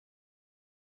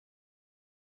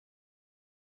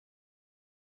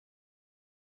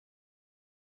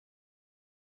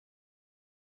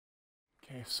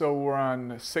Okay, so we're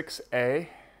on 6A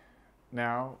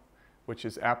now, which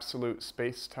is absolute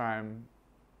space-time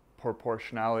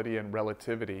proportionality and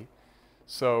relativity.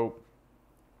 So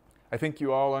I think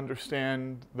you all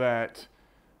understand that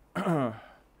that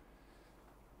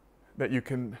you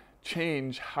can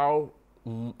change how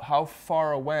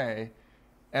far away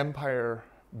empire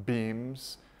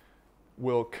beams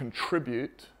will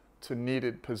contribute to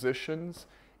needed positions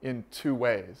in two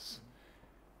ways.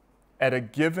 At a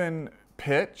given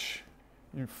pitch,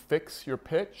 you fix your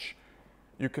pitch,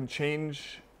 you can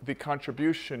change the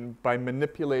contribution by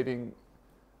manipulating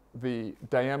the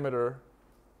diameter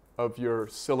of your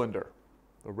cylinder.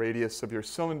 The radius of your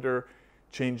cylinder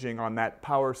changing on that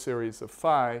power series of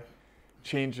phi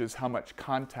changes how much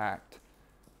contact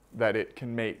that it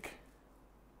can make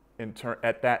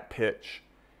at that pitch.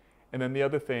 And then the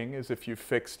other thing is if you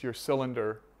fixed your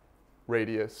cylinder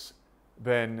radius,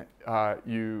 then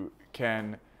you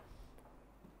can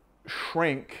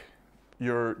shrink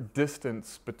your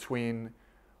distance between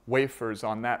wafers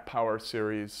on that power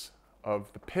series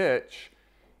of the pitch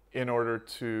in order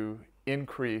to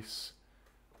increase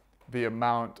the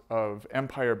amount of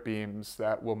empire beams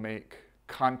that will make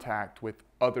contact with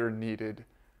other needed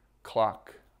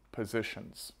clock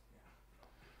positions.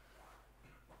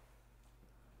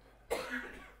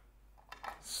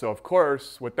 So of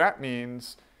course, what that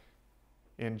means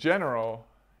in general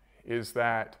is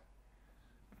that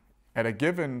at a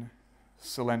given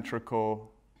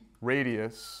cylindrical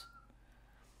radius,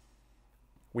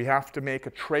 we have to make a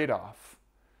trade-off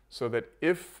so that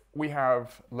if we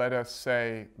have, let us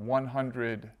say,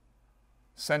 100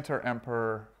 center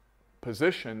emperor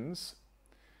positions,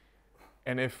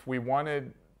 and if we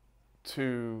wanted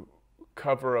to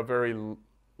cover a very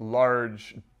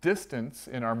large distance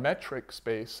in our metric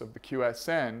space of the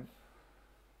QSN,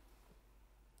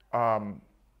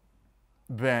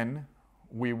 then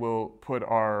we will put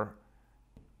our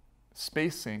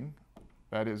spacing,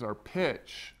 that is our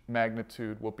pitch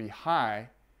magnitude, will be high,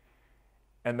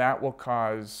 and that will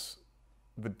cause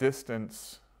the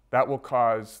distance, that will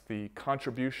cause the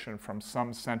contribution from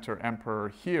some center emperor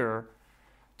here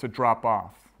to drop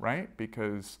off, right?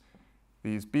 Because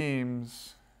these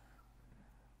beams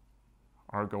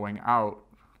are going out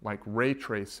like ray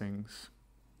tracings.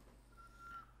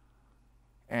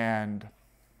 And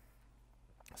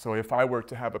so if I were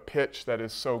to have a pitch that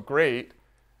is so great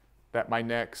that my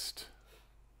next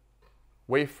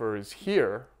wafer is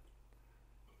here,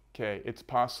 okay, it's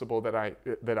possible that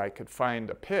I could find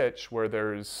a pitch where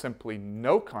there is simply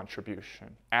no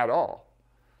contribution at all.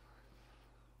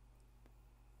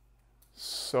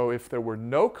 So if there were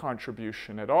no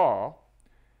contribution at all,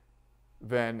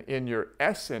 then in your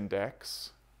S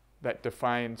index that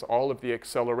defines all of the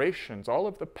accelerations, all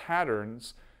of the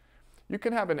patterns, you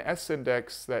can have an S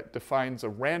index that defines a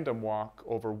random walk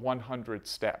over 100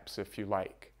 steps if you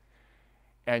like.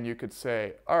 And you could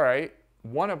say, all right,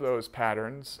 one of those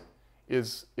patterns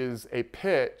is a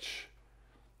pitch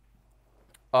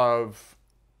of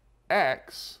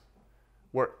x,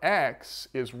 where x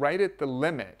is right at the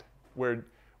limit,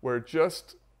 where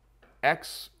just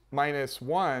x minus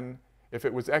 1, if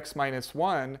it was x minus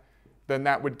 1, then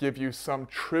that would give you some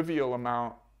trivial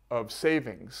amount of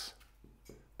savings,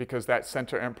 because that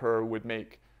center emperor would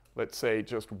make, let's say,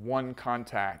 just one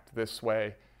contact this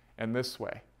way and this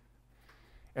way.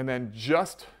 And then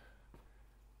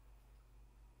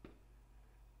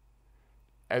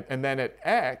and then at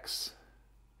x,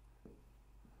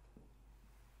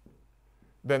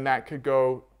 then that could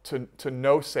go to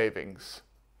no savings,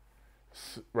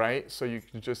 right? So you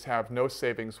can just have no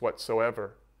savings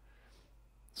whatsoever.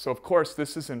 So of course,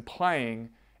 this is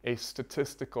implying a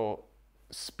statistical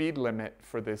speed limit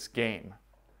for this game.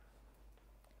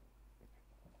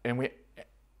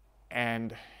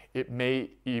 And it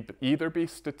may either be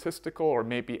statistical or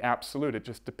may be absolute. It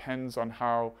just depends on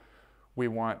how we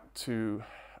want to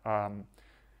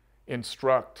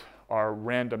instruct our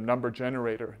random number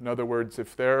generator. In other words,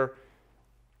 if there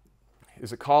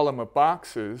is a column of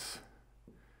boxes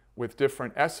with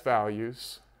different S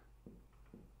values,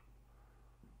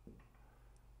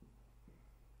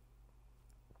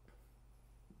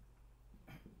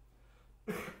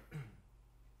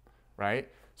 right?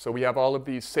 So we have all of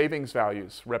these savings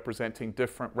values representing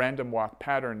different random walk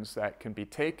patterns that can be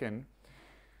taken.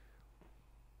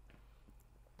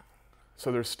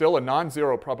 So there's still a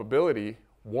non-zero probability,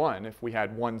 1, if we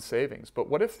had 1 savings. But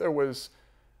what if there was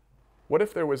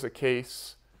a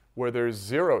case where there's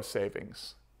 0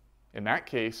 savings? In that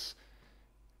case,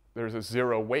 there's a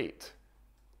 0 weight,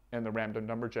 and the random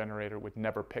number generator would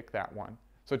never pick that one.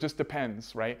 So it just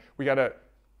depends, right? We got to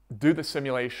do the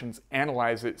simulations,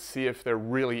 analyze it, see if there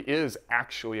really is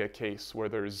actually a case where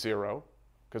there's zero,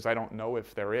 because I don't know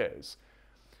if there is.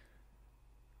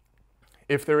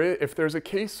 If there's a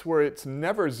case where it's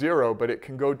never zero, but it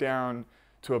can go down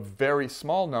to a very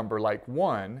small number like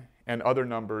 1, and other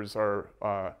numbers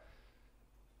are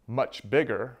much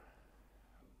bigger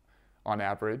on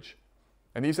average,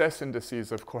 and these S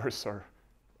indices, of course, are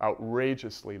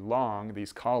outrageously long.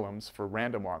 These columns for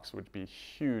random walks would be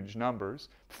huge numbers.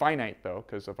 Finite, though,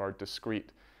 because of our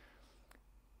discrete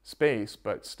space,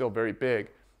 but still very big.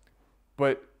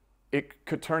 But it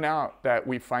could turn out that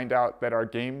we find out that our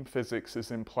game physics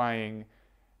is implying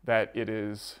that it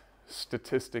is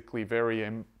statistically very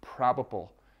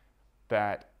improbable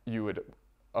that you would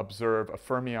observe a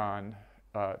fermion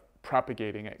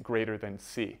propagating at greater than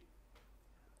c.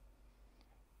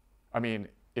 I mean,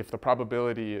 if the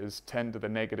probability is 10 to the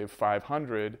negative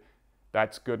 500,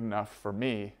 that's good enough for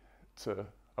me to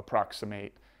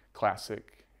approximate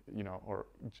classic, or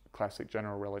classic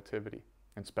general relativity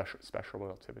and special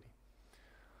relativity.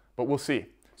 But we'll see.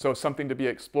 So something to be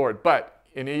explored. But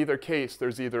in either case,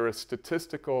 there's either a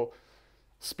statistical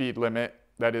speed limit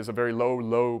that is a very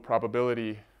low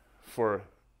probability for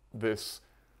this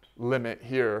limit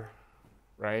here,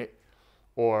 right?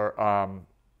 Or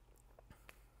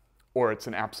it's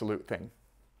an absolute thing.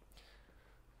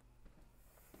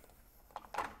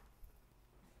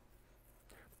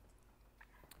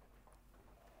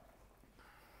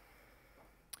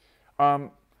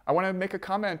 I want to make a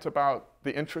comment about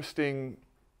the interesting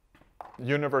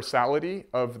universality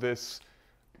of this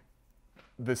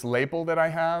label that I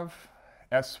have,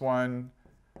 S1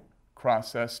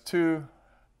 cross S2.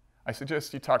 I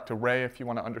suggest you talk to Ray if you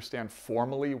want to understand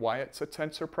formally why it's a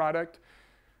tensor product,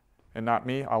 and not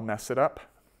me. I'll mess it up,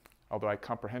 although I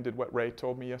comprehended what Ray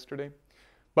told me yesterday.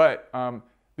 But the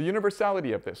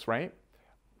universality of this, right?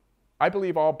 I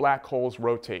believe all black holes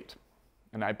rotate,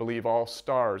 and I believe all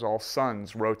stars, all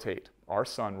suns rotate. Our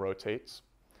sun rotates.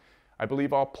 I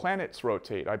believe all planets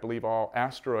rotate. I believe all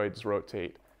asteroids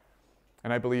rotate.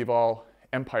 And I believe all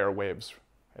empire waves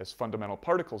as fundamental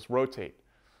particles rotate.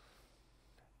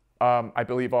 I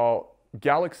believe all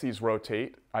galaxies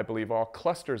rotate. I believe all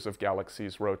clusters of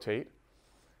galaxies rotate.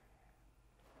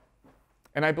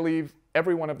 And I believe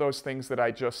every one of those things that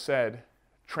I just said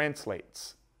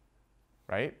translates,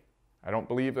 right? I don't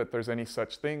believe that there's any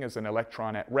such thing as an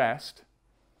electron at rest.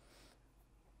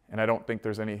 And I don't think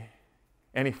there's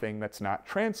anything that's not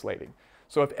translating.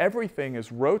 So if everything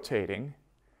is rotating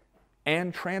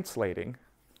and translating,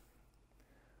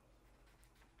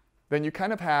 then you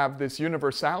kind of have this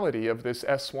universality of this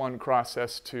S1 cross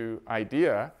S2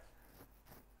 idea.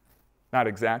 Not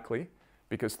exactly,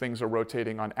 because things are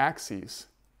rotating on axes,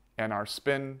 and our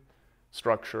spin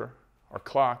structure, our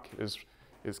clock,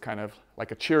 is kind of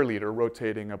like a cheerleader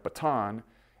rotating a baton.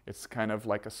 It's kind of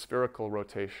like a spherical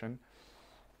rotation.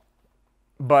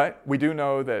 But we do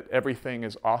know that everything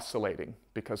is oscillating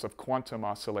because of quantum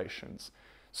oscillations.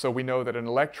 So we know that an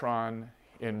electron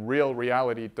in real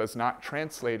reality does not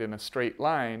translate in a straight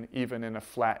line, even in a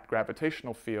flat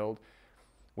gravitational field.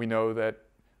 We know that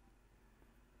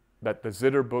the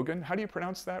Zitterbewegung, how do you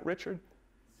pronounce that, Richard?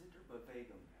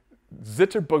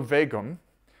 Zitterbewegung,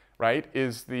 right,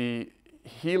 is the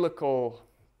helical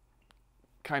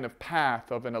kind of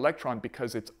path of an electron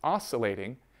because it's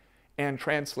oscillating and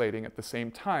translating at the same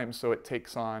time, so it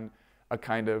takes on a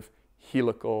kind of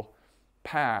helical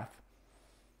path.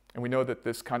 And we know that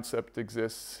this concept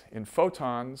exists in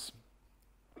photons.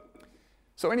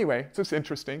 So anyway, it's just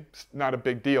interesting. It's not a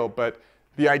big deal, but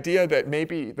the idea that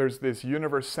maybe there's this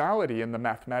universality in the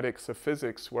mathematics of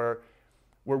physics where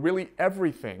really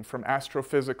everything from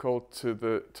astrophysical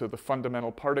to the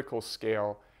fundamental particle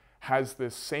scale has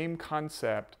this same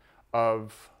concept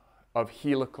of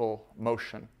helical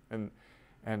motion.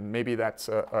 And maybe that's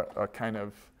a kind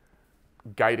of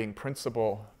guiding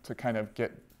principle to kind of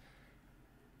get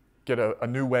a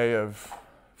new way of,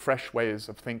 fresh ways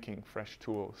of thinking, fresh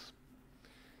tools.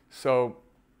 So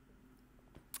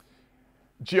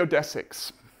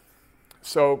geodesics.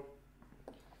 So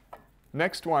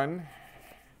next one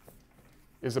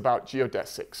is about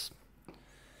geodesics.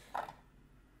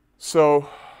 So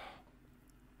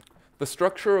the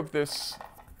structure of this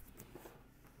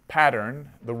pattern,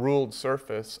 the ruled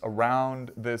surface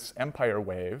around this empire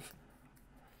wave,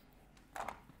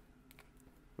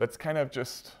 let's kind of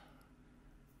just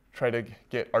try to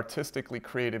get artistically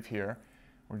creative here.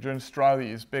 We're going to draw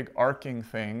these big arcing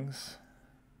things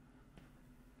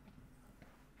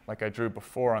like I drew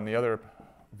before on the other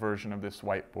version of this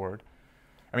whiteboard.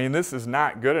 I mean, this is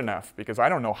not good enough because I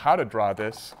don't know how to draw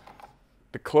this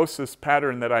the closest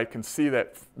pattern that I can see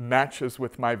that matches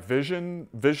with my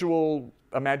visual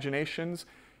imaginations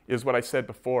is what I said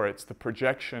before. It's the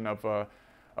projection of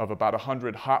about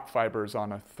 100 hot fibers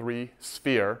on a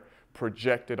 3-sphere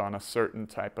projected on a certain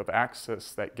type of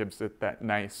axis that gives it that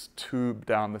nice tube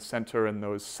down the center and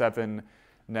those 7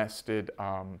 nested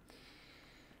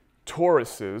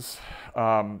toruses.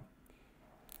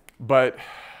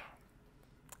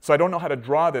 So I don't know how to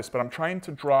draw this, but I'm trying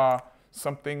to draw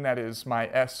something that is my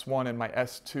S1 and my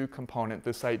S2 component,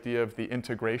 this idea of the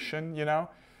integration, you know?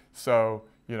 So,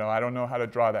 you know, I don't know how to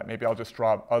draw that. Maybe I'll just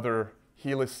draw other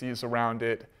helices around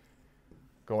it,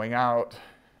 going out,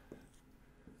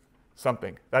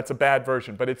 something. That's a bad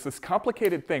version, but it's this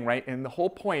complicated thing, right? And the whole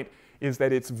point is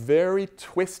that it's very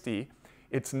twisty.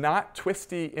 It's not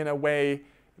twisty in a way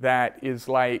that is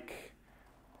like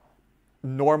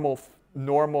normal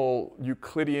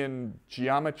Euclidean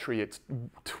geometry. It's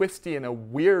twisty in a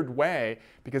weird way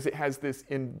because it has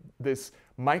this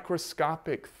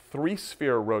microscopic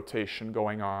 3-sphere rotation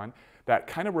going on that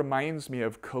kind of reminds me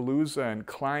of Kaluza and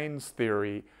Klein's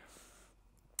theory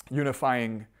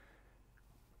unifying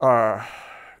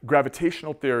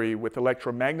gravitational theory with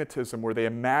electromagnetism, where they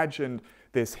imagined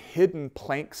this hidden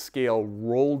Planck scale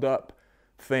rolled up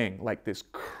thing, like this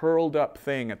curled up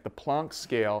thing at the Planck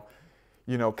scale,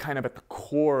 you know, kind of at the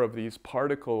core of these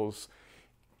particles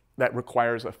that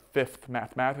requires a 5th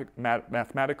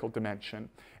mathematical dimension.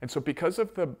 And so because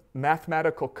of the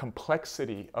mathematical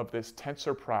complexity of this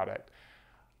tensor product,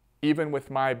 even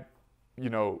with my, you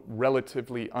know,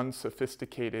 relatively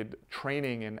unsophisticated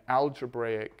training in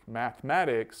algebraic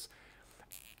mathematics,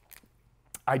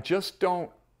 I just don't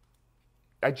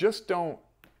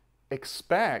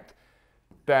expect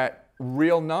that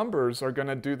real numbers are going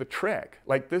to do the trick.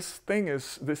 Like this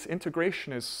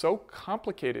integration is so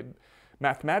complicated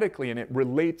mathematically, and it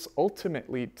relates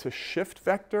ultimately to shift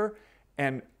vector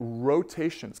and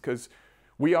rotations, because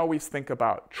we always think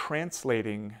about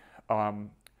translating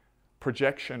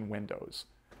projection windows,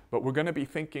 but we're going to be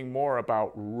thinking more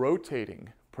about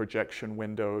rotating projection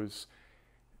windows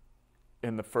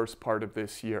in the first part of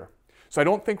this year. So I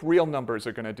don't think real numbers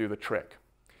are going to do the trick.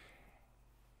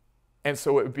 And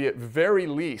so it would be at very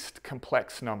least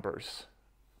complex numbers.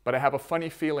 But I have a funny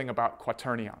feeling about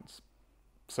quaternions.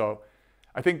 So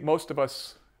I think most of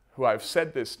us who I've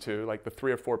said this to, like the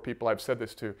 3 or 4 people I've said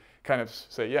this to, kind of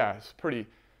say, yeah, it's pretty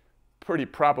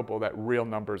probable that real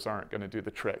numbers aren't going to do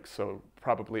the trick. So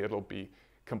probably it'll be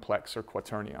complex or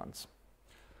quaternions.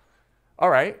 All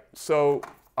right, so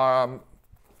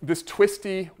this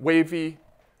twisty, wavy,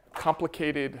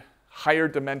 complicated, higher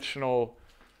dimensional,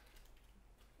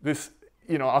 this,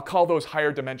 you know, I'll call those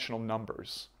higher dimensional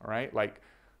numbers, all right? Like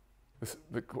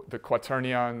the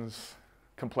quaternions,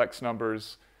 complex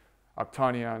numbers,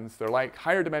 octonions, they're like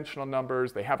higher dimensional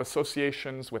numbers. They have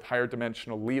associations with higher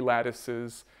dimensional Lie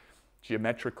lattices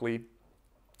geometrically.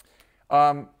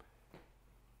 But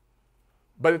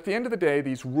at the end of the day,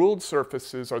 these ruled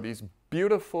surfaces are these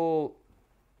beautiful,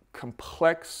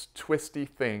 complex, twisty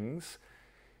things.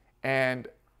 And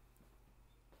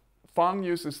Fong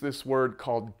uses this word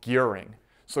called gearing.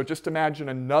 So just imagine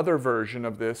another version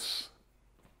of this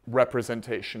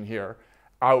representation here,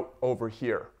 out over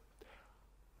here.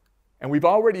 And we've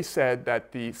already said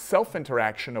that the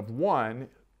self-interaction of one,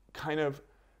 kind of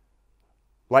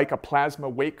like a plasma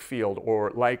wake field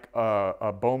or like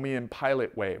a Bohmian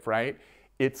pilot wave, right?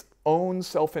 Its own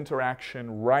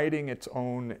self-interaction, riding its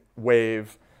own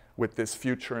wave with this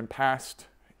future and past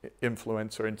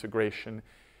influence or integration,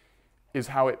 is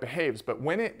how it behaves. But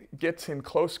when it gets in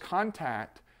close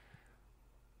contact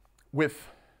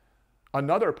with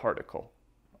another particle,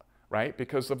 right,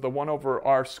 because of the 1 over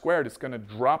r squared, it's going to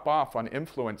drop off on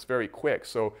influence very quick.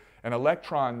 So an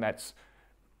electron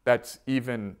that's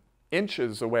even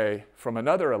inches away from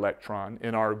another electron,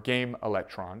 in our game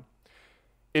electron,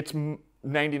 it's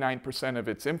 99% of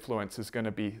its influence is going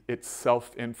to be its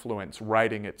self-influence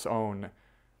riding its own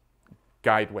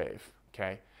guide wave,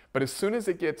 okay? But as soon as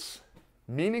it gets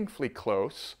meaningfully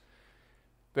close,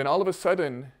 then all of a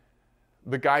sudden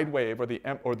the guide wave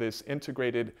or this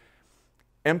integrated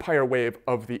empire wave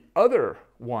of the other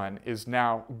one is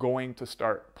now going to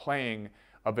start playing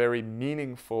a very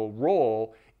meaningful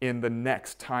role in the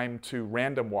next time to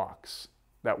random walks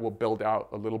that we'll build out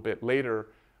a little bit later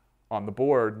on the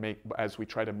board as we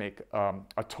try to make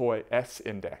a toy S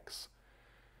index.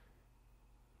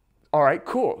 All right,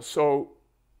 cool. So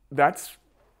that's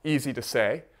easy to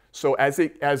say. So as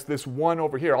this one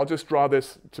over here, I'll just draw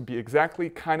this to be exactly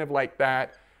kind of like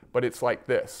that, but it's like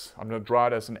this. I'm going to draw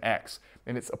it as an X.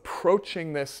 And it's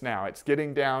approaching this now. It's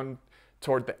getting down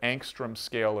toward the angstrom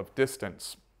scale of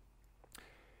distance.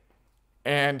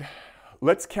 And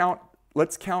let's count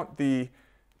the,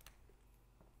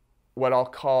 what I'll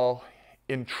call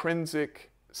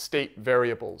intrinsic state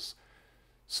variables.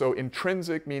 So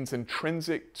intrinsic means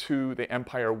intrinsic to the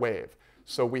Empire wave.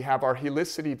 So we have our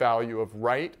helicity value of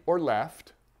right or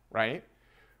left, right?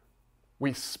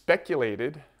 We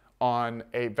speculated on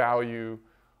a value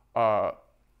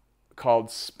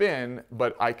called spin,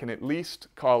 but I can at least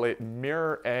call it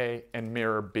mirror A and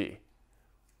mirror B.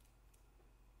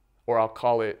 Or I'll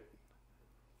call it,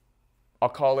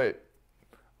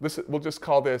 we'll just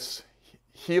call this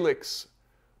helix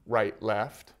right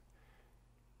left,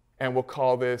 and we'll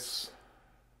call this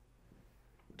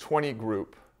 20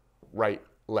 group right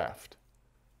left,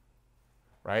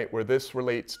 right? Where this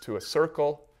relates to a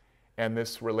circle and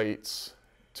this relates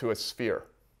to a sphere.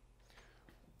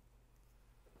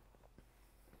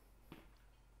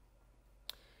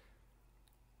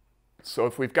 So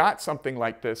if we've got something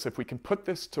like this, if we can put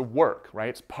this to work, right?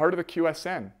 It's part of the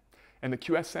QSN. And the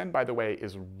QSN, by the way,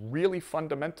 is really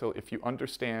fundamental if you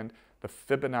understand the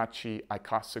Fibonacci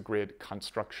icosagrid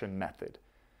construction method.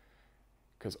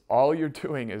 Because all you're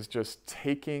doing is just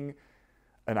taking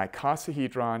an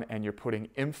icosahedron and you're putting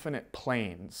infinite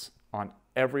planes on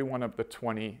every one of the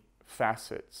 20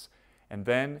 facets. And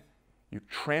then you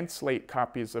translate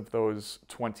copies of those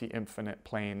 20 infinite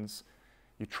planes.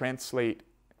 You translate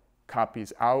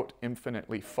copies out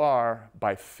infinitely far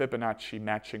by Fibonacci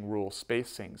matching rule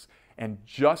spacings. And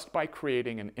just by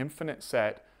creating an infinite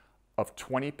set of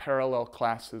 20 parallel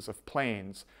classes of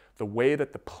planes, the way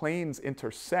that the planes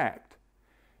intersect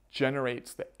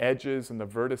generates the edges and the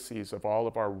vertices of all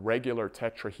of our regular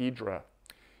tetrahedra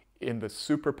in the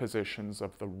superpositions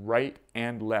of the right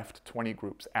and left 20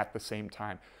 groups at the same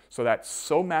time. So that's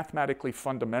so mathematically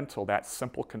fundamental, that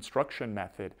simple construction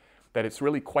method, that it's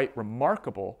really quite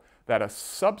remarkable that a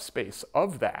subspace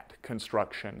of that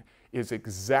construction is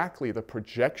exactly the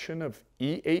projection of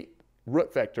E8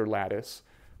 root vector lattice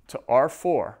to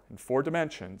R4 in 4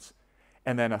 dimensions,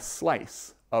 and then a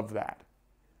slice of that.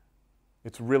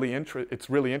 It's really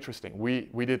interesting.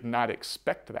 We did not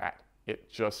expect that. It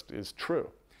just is true.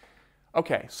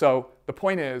 Okay, so the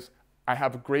point is, I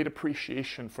have a great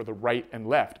appreciation for the right and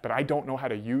left, but I don't know how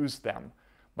to use them.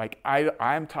 Like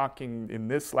I'm talking in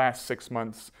this last 6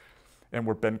 months, and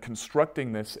we've been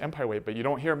constructing this empire wave, but you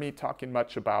don't hear me talking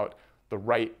much about the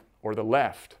right or the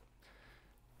left.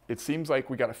 It seems like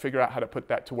we got to figure out how to put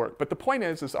that to work. But the point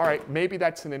is all right, maybe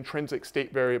that's an intrinsic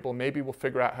state variable. Maybe we'll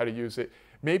figure out how to use it.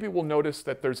 Maybe we'll notice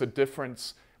that there's a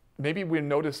difference. Maybe we'll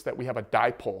notice that we have a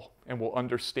dipole, and we'll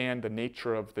understand the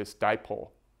nature of this dipole,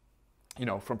 you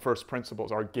know, from first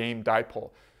principles, our game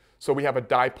dipole. So we have a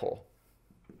dipole.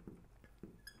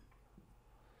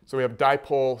 So we have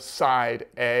dipole side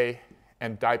A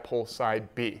and dipole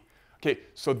side B. Okay,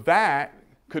 so that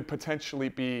could potentially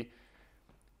be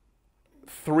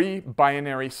 3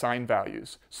 binary sign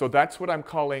values. So that's what I'm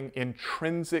calling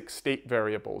intrinsic state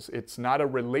variables. It's not a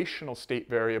relational state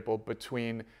variable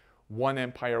between one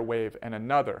empire wave and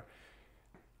another.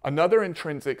 Another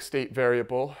intrinsic state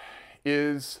variable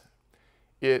is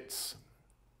its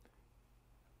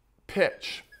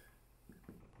pitch,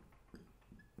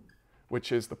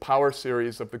 which is the power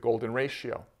series of the golden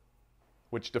ratio,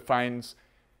 which defines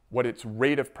what its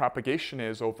rate of propagation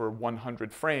is over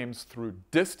 100 frames through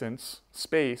distance,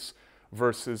 space,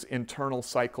 versus internal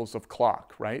cycles of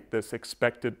clock, right? This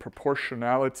expected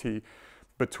proportionality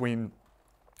between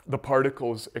the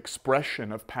particle's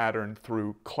expression of pattern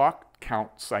through clock count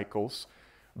cycles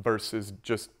versus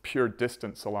just pure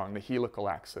distance along the helical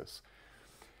axis.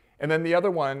 And then the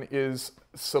other one is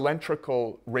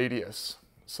cylindrical radius.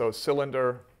 So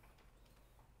cylinder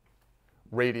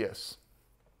radius.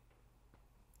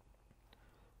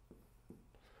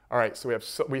 All right, so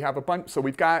we have a bunch. So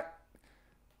we've got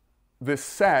this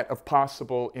set of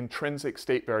possible intrinsic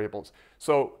state variables.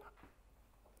 So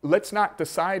let's not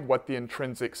decide what the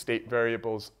intrinsic state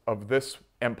variables of this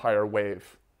empire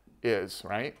wave is,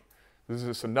 right? This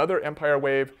is another empire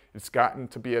wave. It's gotten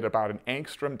to be at about an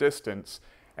angstrom distance.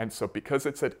 And so because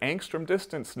it's at angstrom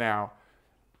distance now,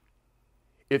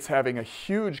 it's having a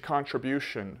huge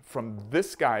contribution from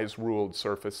this guy's ruled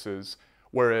surfaces,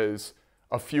 whereas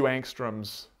a few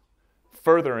angstroms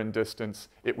further in distance,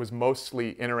 it was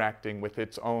mostly interacting with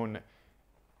its own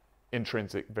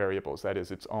intrinsic variables, that is,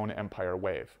 its own empire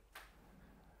wave.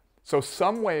 So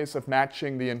some ways of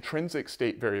matching the intrinsic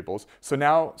state variables. So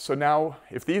now,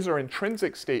 if these are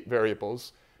intrinsic state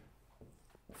variables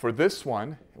for this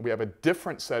one, we have a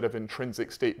different set of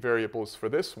intrinsic state variables for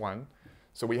this one.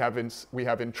 So we have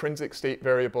intrinsic state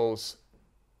variables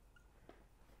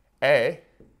A,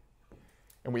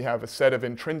 and we have a set of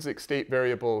intrinsic state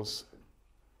variables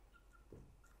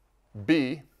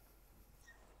B,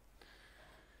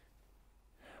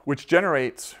 which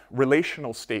generates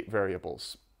relational state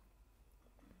variables.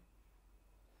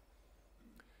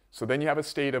 So then you have a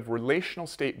state of relational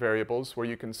state variables where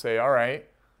you can say, all right,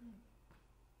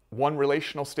 one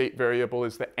relational state variable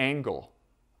is the angle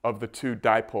of the two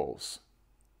dipoles.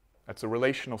 That's a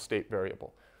relational state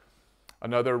variable.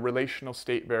 Another relational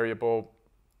state variable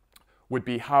would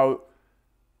be how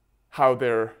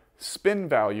their spin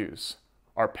values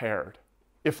are paired,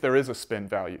 if there is a spin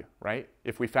value, right?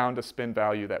 If we found a spin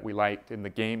value that we liked in the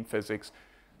game physics,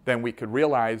 then we could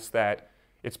realize that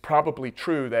it's probably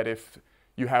true that if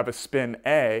you have a spin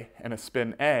A and a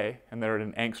spin A, and they're at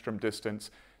an angstrom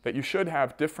distance, that you should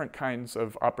have different kinds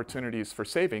of opportunities for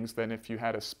savings than if you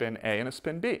had a spin A and a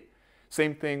spin B.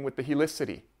 Same thing with the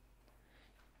helicity.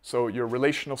 So your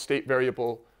relational state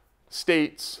variable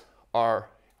states are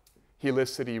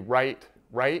helicity right,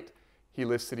 right,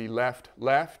 helicity left,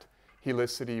 left,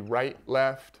 helicity right,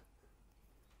 left.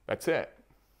 That's it.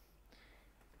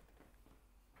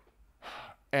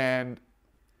 And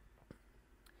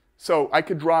so I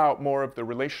could draw out more of the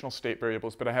relational state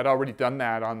variables, but I had already done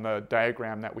that on the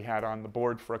diagram that we had on the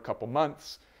board for a couple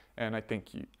months. And I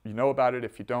think you know about it.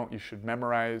 If you don't, you should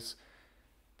memorize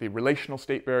the relational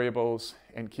state variables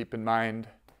and keep in mind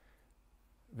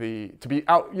to be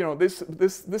out, you know,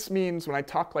 this means, when I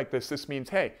talk like this means,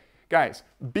 hey, guys,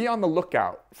 be on the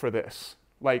lookout for this.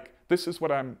 Like, this is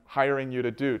what I'm hiring you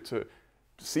to do, to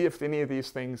see if any of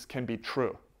these things can be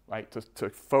true, right? To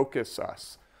focus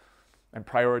us and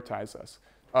prioritize us.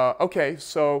 Okay,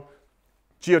 so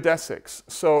geodesics.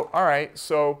 So, all right,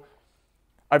 so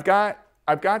I've got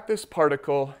this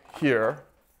particle here.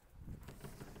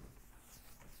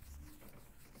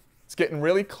 It's getting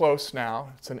really close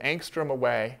now. It's an angstrom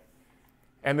away.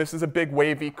 And this is a big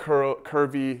wavy,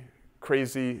 curvy,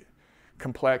 crazy,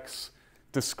 complex,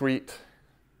 discrete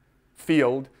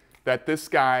field that this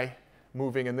guy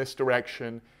moving in this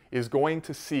direction is going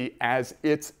to see as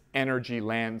its energy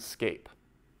landscape.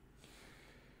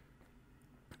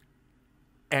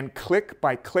 And click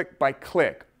by click by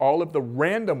click, all of the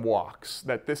random walks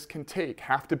that this can take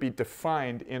have to be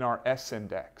defined in our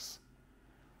S-index.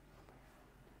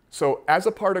 So as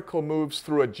a particle moves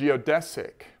through a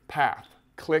geodesic path,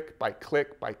 click by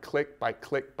click by click by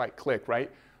click by click, right?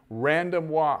 Random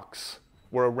walks,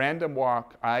 where a random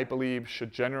walk, I believe,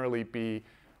 should generally be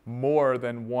more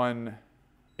than one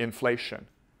inflation.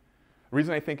 The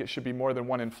reason I think it should be more than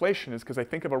one inflation is because I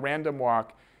think of a random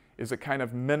walk as a kind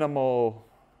of minimal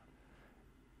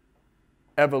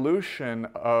evolution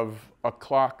of a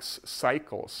clock's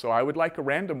cycle. So I would like a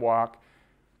random walk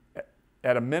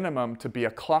at a minimum to be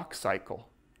a clock cycle.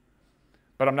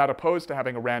 But I'm not opposed to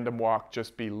having a random walk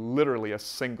just be literally a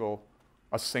single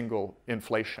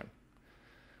inflation.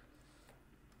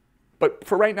 But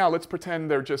for right now, let's pretend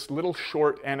they're just little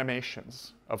short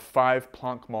animations of 5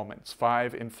 Planck moments,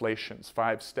 5 inflations,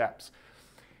 5 steps.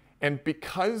 And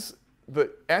because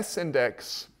the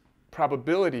S-index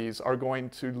probabilities are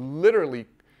going to literally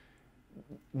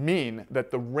mean that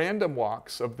the random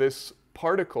walks of this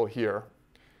particle here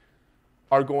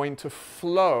are going to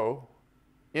flow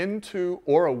into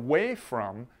or away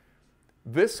from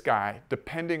this guy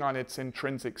depending on its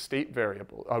intrinsic state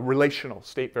variable, relational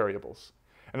state variables.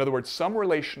 In other words, some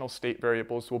relational state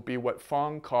variables will be what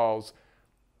Fong calls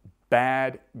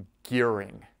bad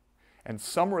gearing. And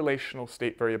some relational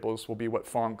state variables will be what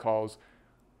Fong calls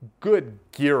good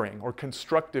gearing or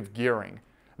constructive gearing.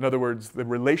 In other words, the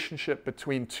relationship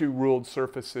between two ruled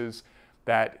surfaces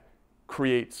that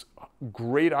creates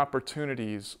great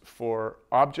opportunities for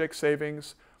object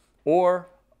savings, or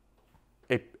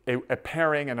a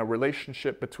pairing and a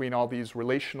relationship between all these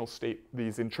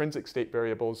these intrinsic state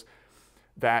variables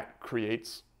that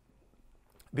creates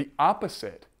the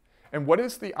opposite. And what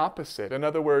is the opposite? In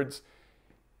other words,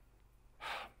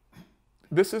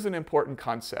 this is an important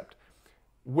concept.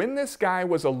 When this guy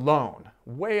was alone,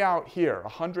 way out here,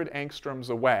 100 angstroms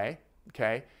away,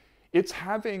 okay, it's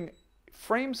having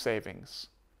frame savings.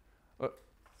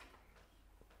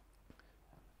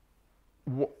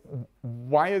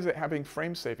 Why is it having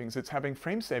frame savings? It's having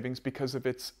frame savings because of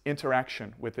its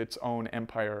interaction with its own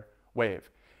empire wave.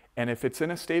 And if it's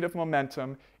in a state of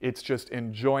momentum, it's just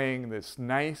enjoying this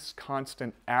nice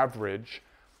constant average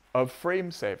of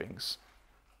frame savings.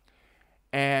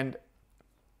 And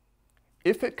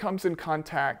if it comes in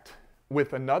contact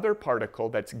with another particle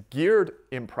that's geared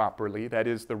improperly, that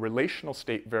is, the relational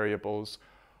state variables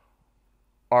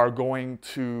are going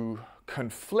to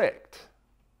conflict,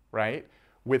 right,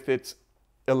 with its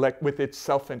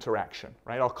self-interaction,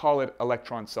 right? I'll call it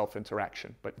electron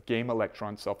self-interaction, but game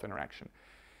electron self-interaction.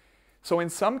 So in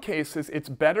some cases, it's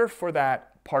better for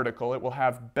that particle. It will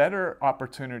have better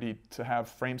opportunity to have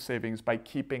frame savings by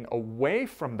keeping away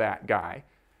from that guy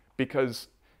because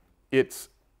it's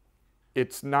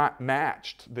not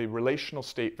matched. The relational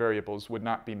state variables would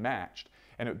not be matched.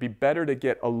 And it would be better to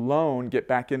get alone, get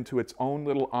back into its own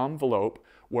little envelope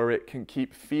where it can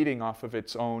keep feeding off of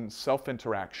its own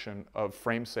self-interaction of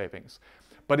frame savings.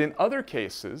 But in other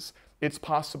cases, it's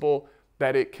possible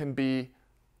that it can be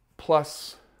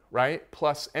plus, right,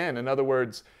 plus n. In other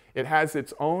words, it has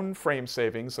its own frame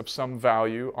savings of some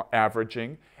value,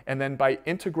 averaging, and then by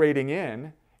integrating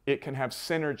in, it can have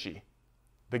synergy,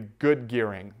 the good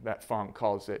gearing that Fong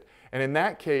calls it. And in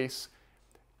that case,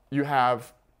 you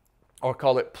have, I'll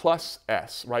call it plus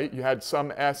s, right? You had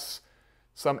some s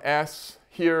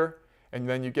here, and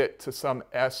then you get to some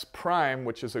s prime,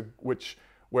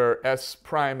 where s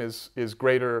prime is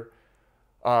greater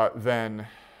than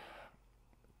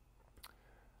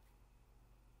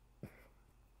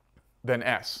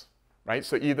s, right?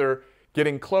 So either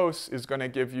getting close is going to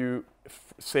give you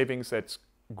savings that's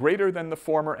greater than the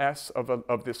former s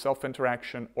of the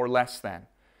self-interaction or less than.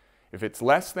 If it's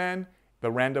less than,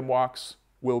 the random walks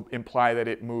will imply that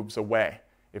it moves away.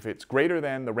 If it's greater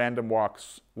than, the random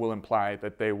walks will imply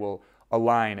that they will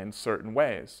align in certain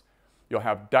ways. You'll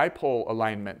have dipole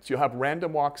alignments. You'll have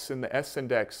random walks in the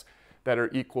s-index that are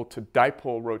equal to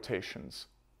dipole rotations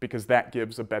because that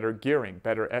gives a better gearing,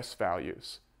 better s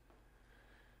values.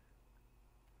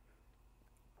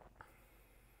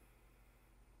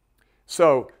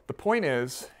 So the point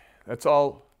is, that's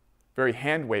all very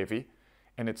hand-wavy,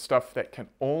 and it's stuff that can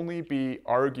only be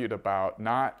argued about,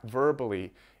 not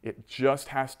verbally. It just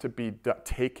has to be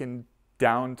taken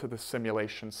down to the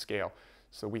simulation scale.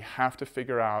 So we have to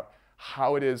figure out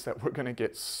how it is that we're going to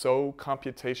get so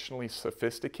computationally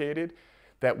sophisticated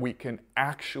that we can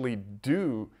actually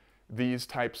do these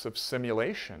types of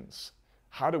simulations.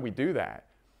 How do we do that?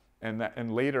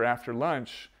 And later after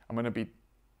lunch, I'm going to be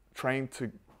trying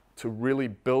to really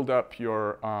build up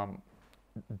your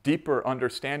deeper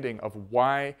understanding of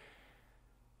why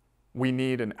we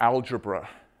need an algebra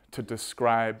to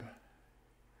describe.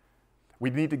 We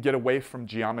need to get away from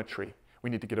geometry. We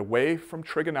need to get away from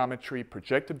trigonometry,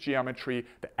 projective geometry,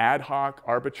 the ad hoc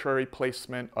arbitrary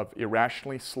placement of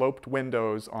irrationally sloped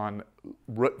windows on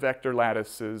root vector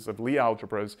lattices of Lie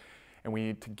algebras, and we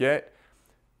need to get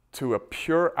to a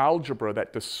pure algebra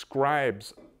that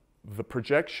describes the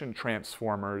projection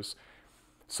transformers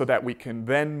so that we can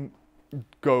then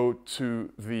go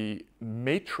to the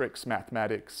matrix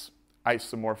mathematics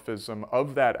isomorphism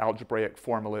of that algebraic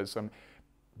formalism.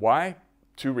 Why?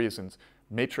 Two reasons.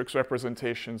 Matrix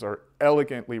representations are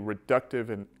elegantly reductive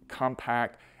and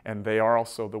compact, and they are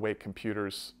also the way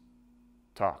computers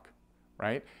talk,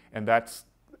 right? And that's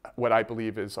what I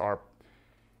believe is our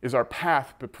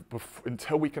path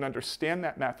until we can understand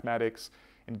that mathematics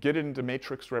and get it into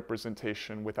matrix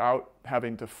representation without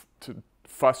having to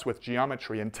fuss with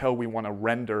geometry until we want to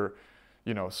render,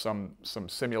 you know, some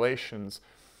simulations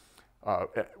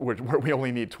where we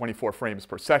only need 24 frames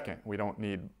per second. We don't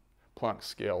need Planck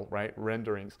scale, right,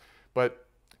 renderings. But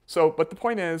the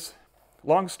point is,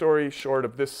 long story short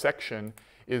of this section,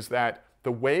 is that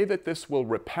the way that this will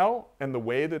repel and the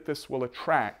way that this will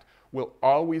attract will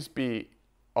always be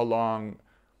along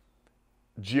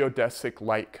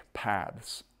geodesic-like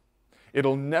paths.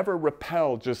 It'll never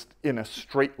repel just in a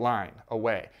straight line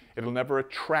away. It'll never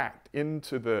attract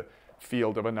into the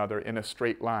field of another in a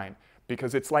straight line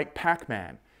because it's like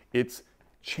Pac-Man. It's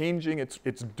changing, it's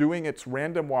doing its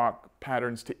random walk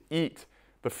patterns to eat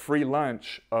the free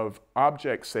lunch of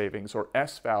object savings or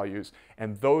S values,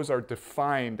 and those are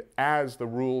defined as the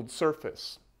ruled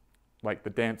surface, like the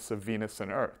dance of Venus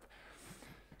and Earth.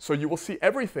 So you will see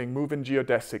everything move in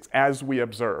geodesics as we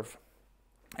observe.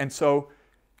 And so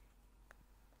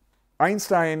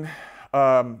Einstein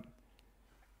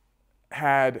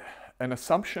had an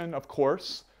assumption, of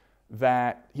course,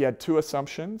 that he had two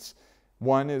assumptions.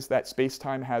 One is that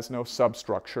space-time has no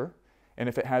substructure, and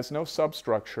if it has no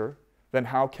substructure, then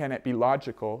how can it be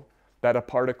logical that a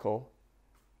particle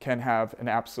can have an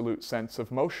absolute sense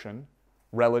of motion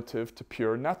relative to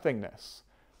pure nothingness?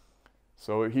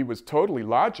 So he was totally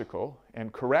logical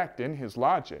and correct in his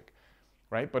logic,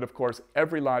 right? But of course,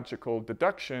 every logical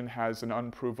deduction has an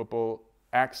unprovable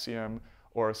axiom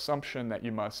or assumption that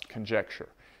you must conjecture.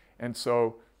 And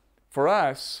so for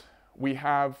us, we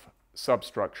have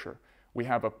substructure. We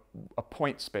have a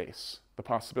point space, the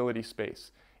possibility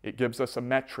space. It gives us a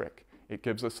metric. It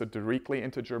gives us a Dirichlet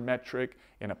integer metric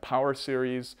in a power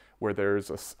series where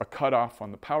there's a cutoff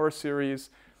on the power series,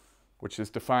 which is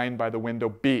defined by the window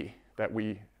B that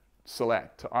we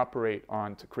select, to operate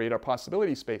on, to create our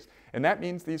possibility space. And that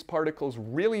means these particles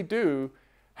really do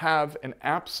have an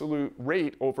absolute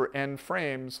rate over n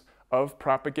frames of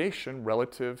propagation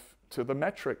relative to the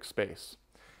metric space.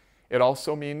 It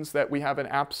also means that we have an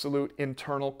absolute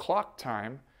internal clock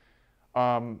time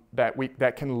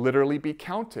that can literally be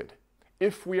counted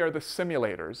if we are the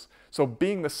simulators. So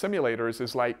being the simulators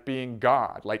is like being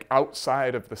God, like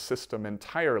outside of the system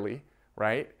entirely,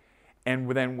 right? And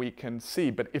then we can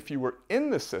see. But if you were in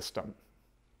the system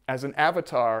as an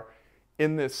avatar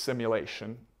in this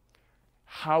simulation,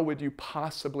 how would you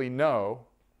possibly know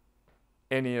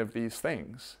any of these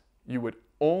things? You would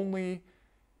only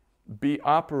be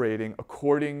operating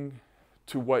according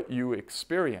to what you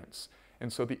experience.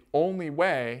 And so the only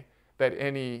way that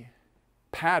any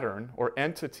pattern or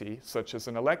entity, such as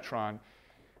an electron,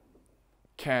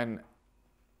 can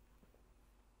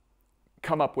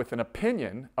come up with an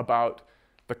opinion about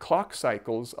the clock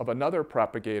cycles of another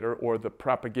propagator or the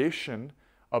propagation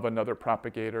of another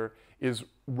propagator is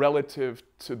relative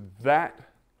to that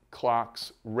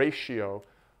clock's ratio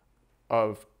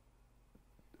of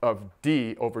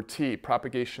d over t,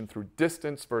 propagation through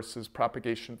distance versus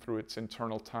propagation through its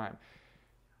internal time.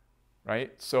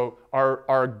 Right? So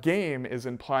our game is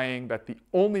implying that the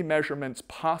only measurements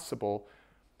possible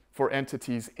for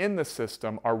entities in the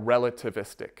system are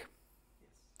relativistic.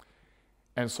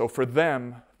 And so for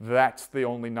them, that's the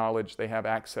only knowledge they have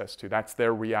access to. That's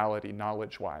their reality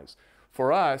knowledge-wise.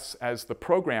 For us, as the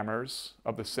programmers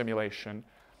of the simulation,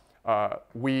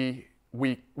 we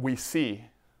see,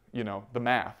 the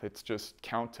math. It's just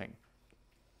counting.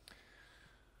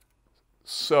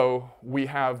 So we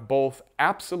have both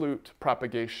absolute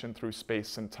propagation through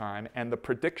space and time and the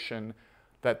prediction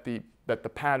that the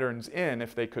patterns in,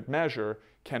 if they could measure,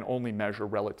 can only measure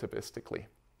relativistically.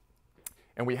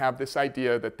 And we have this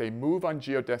idea that they move on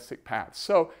geodesic paths.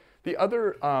 So the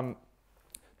other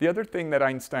thing that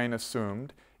Einstein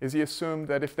assumed is he assumed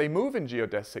that if they move in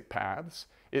geodesic paths,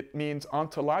 it means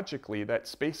ontologically that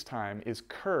space-time is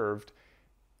curved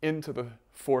into the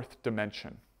fourth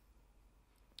dimension.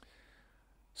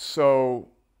 So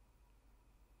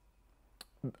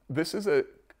this is a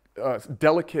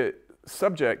delicate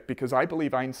subject because I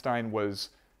believe Einstein was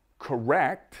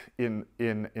correct in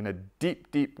a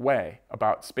deep, deep way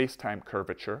about space-time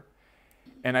curvature.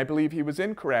 And I believe he was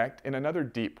incorrect in another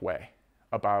deep way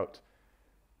about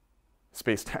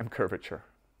space-time curvature.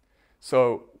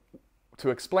 So to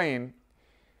explain,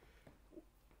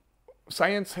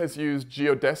 science has used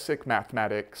geodesic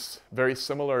mathematics, very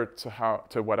similar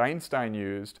to what Einstein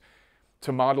used,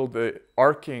 to model the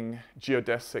arcing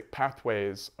geodesic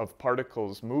pathways of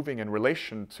particles moving in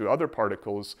relation to other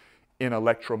particles in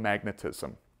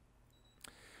electromagnetism.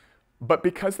 But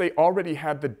because they already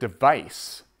had the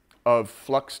device of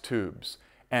flux tubes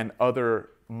and other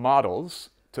models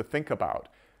to think about,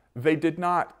 they did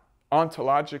not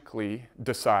ontologically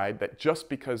decide that just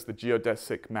because the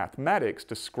geodesic mathematics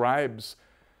describes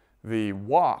the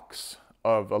walks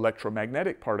of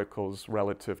electromagnetic particles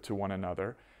relative to one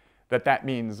another, that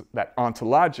means that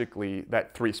ontologically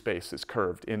that three space is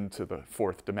curved into the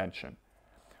fourth dimension.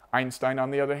 Einstein,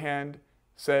 on the other hand,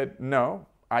 said, no,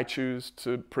 I choose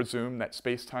to presume that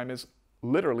space-time is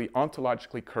literally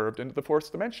ontologically curved into the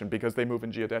fourth dimension because they move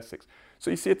in geodesics.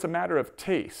 So you see, it's a matter of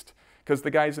taste. Because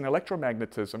the guys in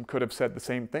electromagnetism could have said the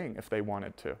same thing if they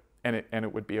wanted to, and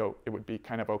it would be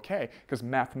kind of okay, because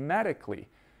mathematically,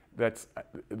 there's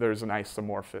an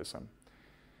isomorphism.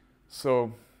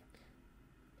 So,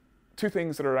 two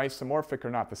things that are isomorphic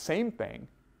are not the same thing;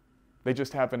 they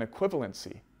just have an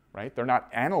equivalency, right? They're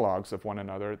not analogs of one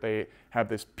another; they have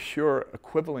this pure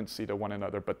equivalency to one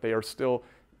another, but they are still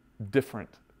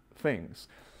different things.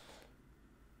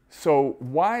 So,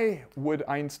 why would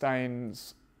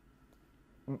Einstein's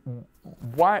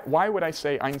why would I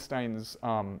say Einstein's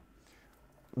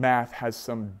math has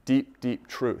some deep, deep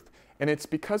truth? And it's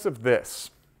because of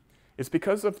this. It's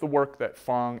because of the work that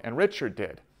Fong and Richard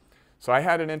did. So I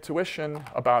had an intuition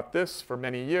about this for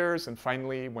many years, and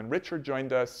finally, when Richard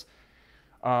joined us,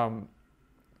 I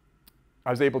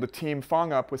was able to team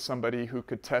Fong up with somebody who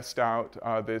could test out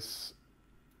this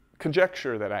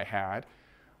conjecture that I had,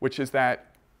 which is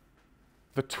that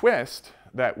the twist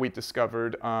that we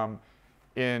discovered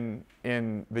in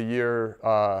the year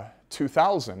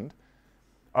 2000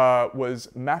 was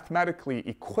mathematically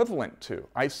equivalent to,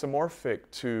 isomorphic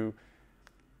to,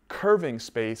 curving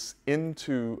space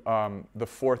into the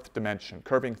fourth dimension,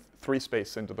 curving three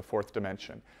space into the fourth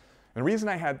dimension. And the reason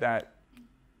I had that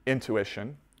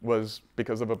intuition was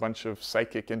because of a bunch of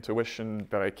psychic intuition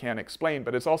that I can't explain,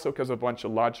 but it's also because of a bunch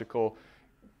of logical,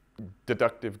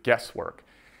 deductive guesswork.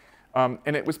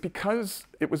 And it was because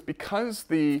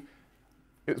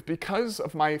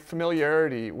of my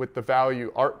familiarity with the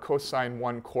value arc cosine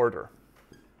 1/4.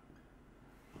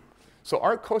 So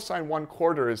arc cosine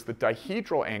 1/4 is the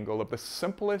dihedral angle of the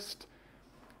simplest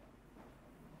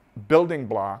building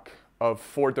block of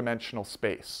four-dimensional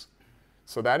space.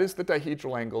 So that is the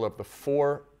dihedral angle of the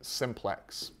 4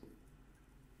 simplex.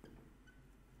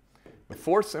 The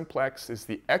 4 simplex is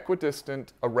the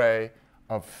equidistant array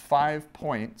of 5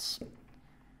 points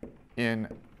in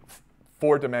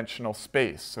four-dimensional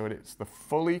space. So it's the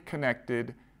fully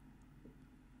connected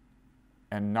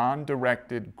and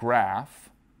non-directed graph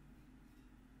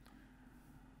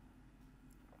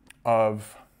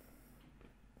of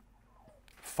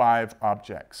 5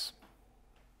 objects.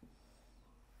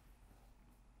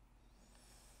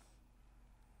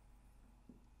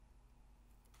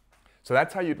 So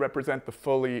that's how you'd represent the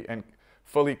fully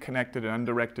connected and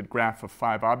undirected graph of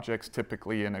 5 objects,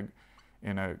 typically in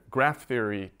a graph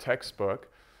theory textbook.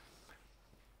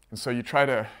 And so you try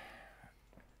to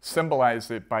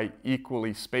symbolize it by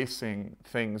equally spacing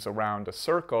things around a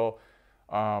circle.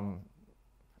 And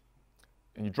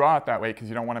you draw it that way because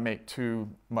you don't want to make too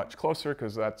much closer,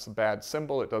 because that's a bad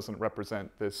symbol. It doesn't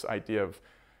represent this idea of...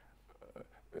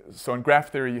 So in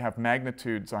graph theory, you have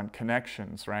magnitudes on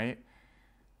connections, right?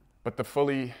 But the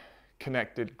fully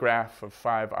connected graph of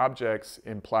 5 objects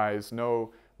implies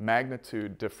no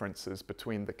magnitude differences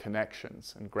between the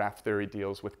connections. And graph theory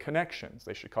deals with connections.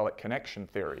 They should call it connection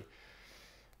theory.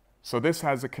 So this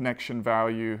has a connection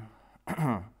value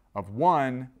of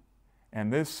 1,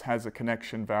 and this has a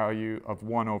connection value of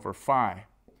 1/5.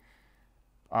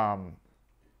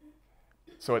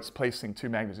 So it's placing 2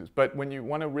 magnitudes. But when you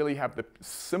want to really have the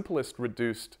simplest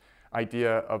reduced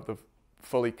idea of the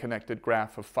fully connected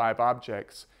graph of 5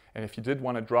 objects, and if you did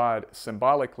want to draw it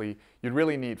symbolically, you'd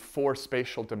really need 4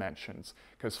 spatial dimensions,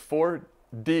 because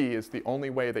 4D is the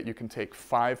only way that you can take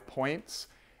 5 points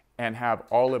and have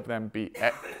all of them be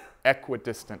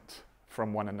equidistant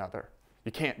from one another.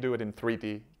 You can't do it in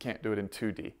 3D, you can't do it in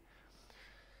 2D.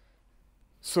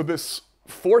 So this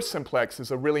 4 simplex is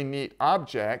a really neat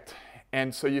object,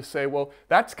 and so you say, well,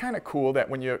 that's kind of cool that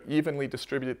when you evenly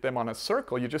distribute them on a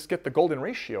circle, you just get the golden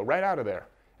ratio right out of there,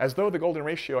 as though the golden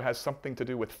ratio has something to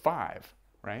do with 5,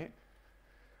 right?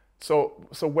 So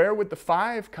where would the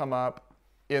 5 come up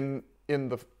in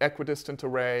the equidistant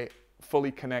array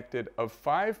fully connected of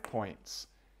 5 points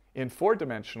in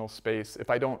 4-dimensional space if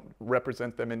I don't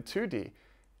represent them in 2D?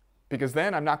 Because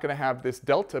then I'm not going to have this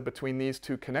delta between these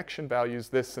 2 connection values,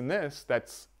 this and this,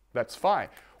 that's phi.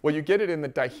 Well, you get it in the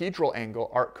dihedral angle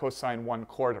arc cosine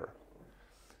 1/4.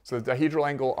 So the dihedral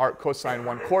angle arc cosine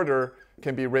 1/4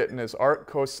 can be written as arc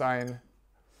cosine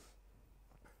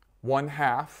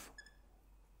 1/2,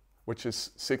 which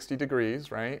is 60 degrees,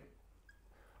 right?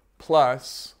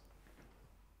 Plus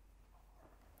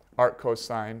arc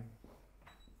cosine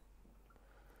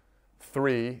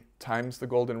 3 times the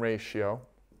golden ratio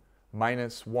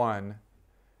minus 1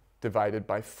 divided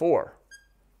by 4.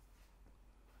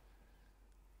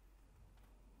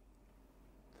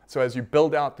 So as you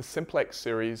build out the simplex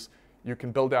series, you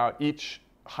can build out each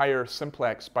higher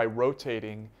simplex by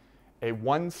rotating a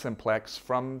 1 simplex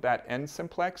from that n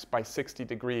simplex by 60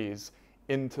 degrees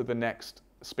into the next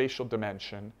spatial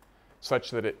dimension,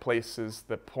 such that it places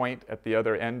the point at the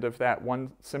other end of that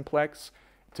 1 simplex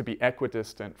to be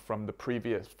equidistant from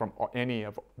any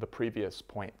of the previous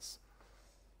points.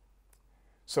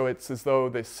 So it's as though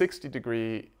the 60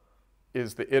 degree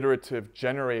is the iterative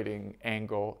generating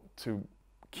angle to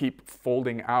keep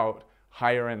folding out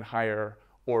higher and higher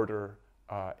order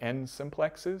n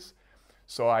simplexes.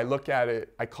 So I look at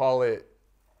it, I call it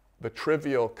the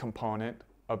trivial component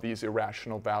of these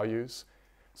irrational values.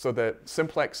 So the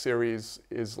simplex series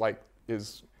is like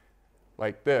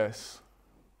this,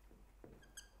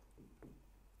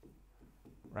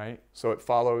 right? So it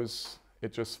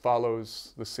just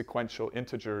follows the sequential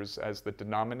integers as the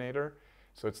denominator.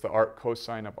 So it's the arc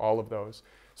cosine of all of those.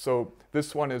 So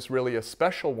this one is really a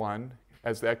special one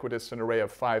as the equidistant array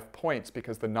of 5 points,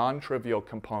 because the non-trivial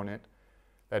component,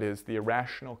 that is the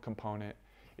irrational component,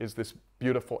 is this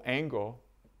beautiful angle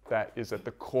that is at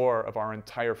the core of our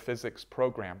entire physics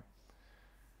program.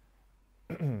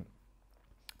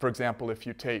 For example, if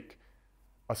you take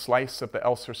a slice of the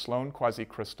Elser-Sloan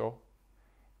quasicrystal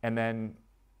and then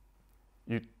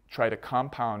you try to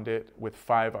compound it with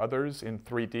 5 others in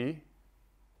 3D,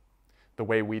 the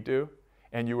way we do,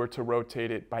 and you were to rotate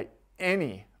it by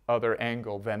any other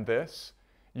angle than this,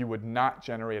 you would not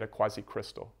generate a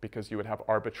quasicrystal, because you would have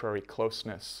arbitrary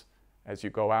closeness as you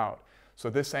go out. So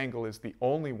this angle is the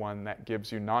only one that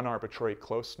gives you non-arbitrary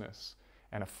closeness.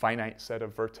 and a finite set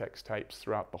of vertex types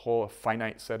throughout the whole, a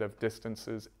finite set of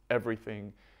distances,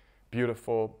 everything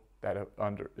beautiful, that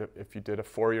if you did a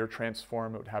Fourier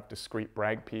transform, it would have discrete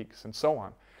Bragg peaks and so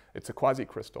on. It's a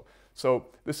quasi-crystal. So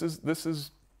this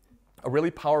is a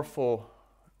really powerful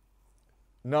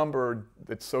number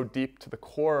that's so deep to the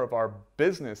core of our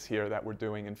business here that we're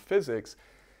doing in physics,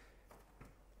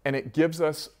 and it gives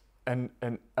us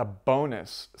a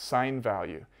bonus sign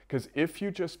value. Because if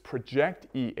you just project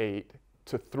E8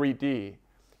 to 3D,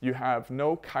 you have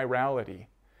no chirality.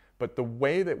 But the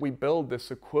way that we build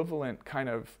this equivalent kind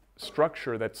of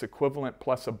structure that's equivalent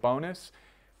plus a bonus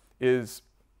is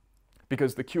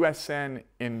because the QSN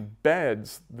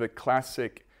embeds the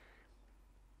classic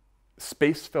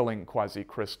space-filling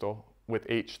quasi-crystal with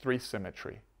H3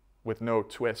 symmetry, with no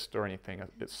twist or anything.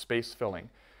 It's space-filling.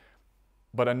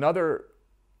 But another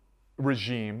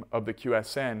regime of the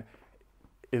QSN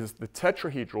is the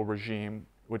tetrahedral regime,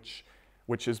 which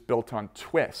is built on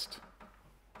twist.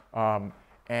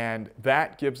 And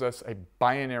that gives us a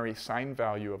binary sign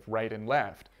value of right and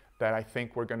left that I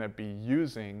think we're going to be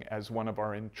using as one of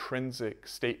our intrinsic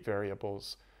state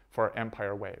variables for our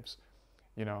empire waves.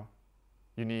 You know,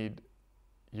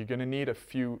 you're going to need a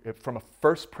few, from a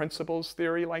first principles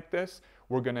theory like this,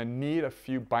 we're going to need a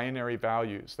few binary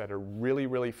values that are really,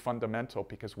 really fundamental,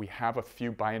 because we have a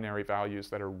few binary values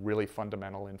that are really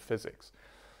fundamental in physics.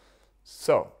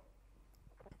 So,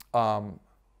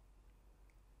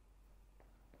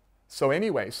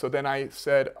 so then I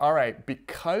said, all right,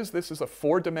 because this is a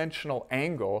four-dimensional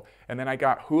angle, and then I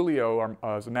got Julio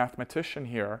as a mathematician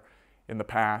here in the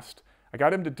past, I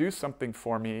got him to do something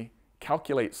for me,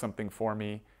 calculate something for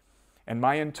me, and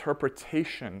my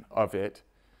interpretation of it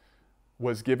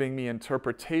was giving me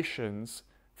interpretations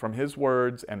from his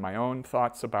words and my own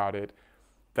thoughts about it,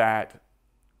 that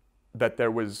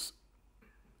there was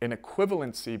an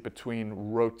equivalency between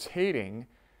rotating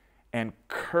and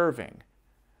curving,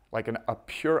 like a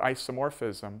pure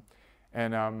isomorphism,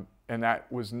 and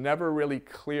that was never really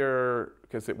clear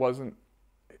because it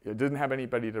didn't have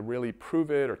anybody to really prove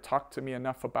it or talk to me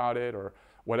enough about it or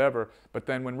whatever. But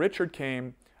then when Richard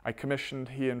came, I commissioned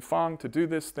he and Fong to do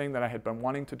this thing that I had been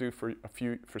wanting to do for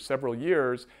several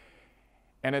years.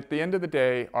 And at the end of the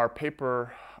day, our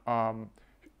paper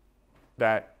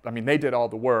they did all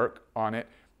the work on it.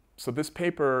 So this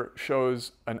paper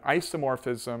shows an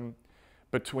isomorphism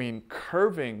between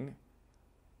curving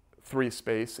 3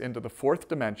 space into the 4th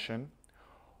dimension,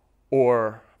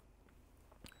 or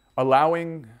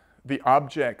allowing the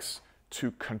objects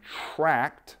to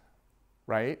contract,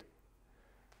 right?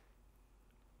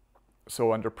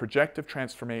 So under projective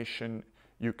transformation,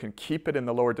 you can keep it in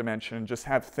the lower dimension and just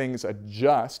have things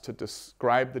adjust to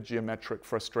describe the geometric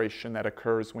frustration that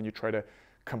occurs when you try to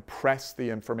compress the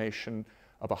information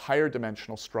of a higher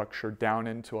dimensional structure down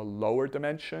into a lower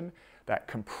dimension. That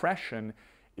compression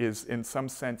is, in some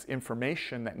sense,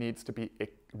 information that needs to be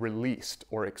released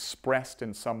or expressed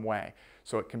in some way.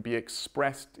 So it can be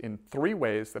expressed in 3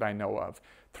 ways that I know of: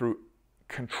 through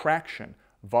contraction,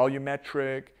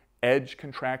 volumetric, edge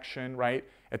contraction, right?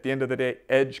 At the end of the day,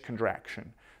 edge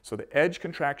contraction. So the edge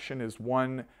contraction is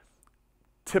one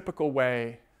typical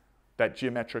way that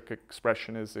geometric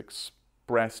expression is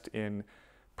expressed in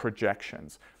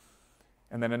projections.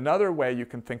 And then another way you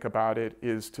can think about it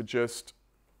is to just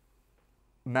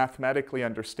mathematically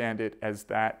understand it as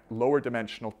that lower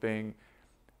dimensional thing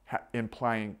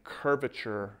implying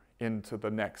curvature into the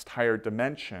next higher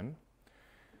dimension.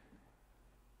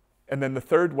 And then the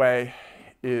third way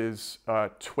is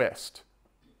twist.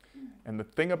 And the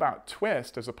thing about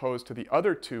twist, as opposed to the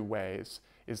other 2 ways,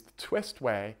 is the twist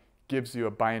way gives you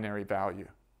a binary value,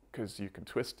 because you can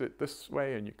twist it this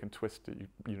way and you can twist it,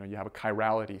 you have a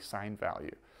chirality sign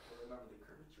value. But remember, the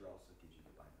curvature also gives you the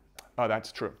binary value. Oh,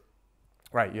 that's true.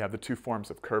 Right, you have the 2 forms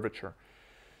of curvature.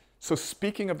 So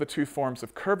speaking of the 2 forms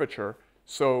of curvature,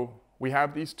 so we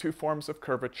have these 2 forms of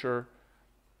curvature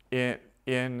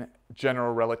in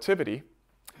general relativity,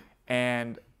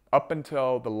 and up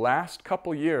until the last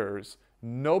couple years,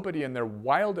 nobody in their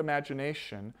wild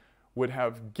imagination would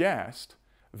have guessed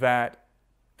that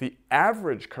the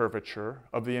average curvature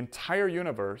of the entire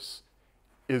universe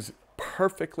is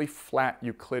perfectly flat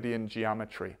Euclidean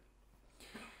geometry.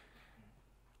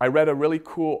 I read a really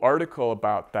cool article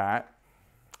about that.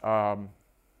 It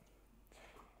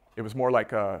was more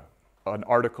like an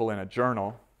article in a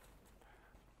journal.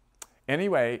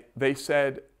 Anyway, they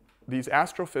said these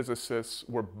astrophysicists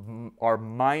are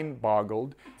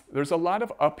mind-boggled. There's a lot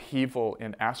of upheaval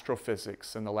in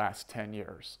astrophysics in the last 10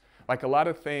 years. Like a lot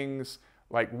of things,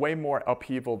 like way more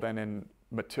upheaval than in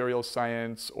material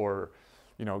science or,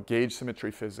 gauge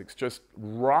symmetry physics, just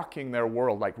rocking their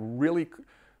world, like really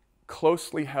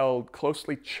closely held,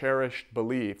 closely cherished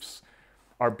beliefs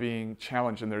are being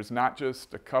challenged. And there's not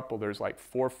just a couple, there's like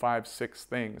 4, 5, 6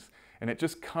 things. And it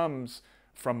just comes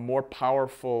from more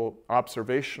powerful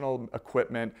observational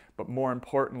equipment, but more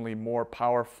importantly, more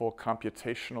powerful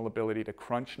computational ability to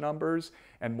crunch numbers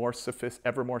and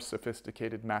ever more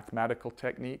sophisticated mathematical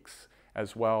techniques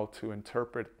as well to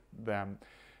interpret them.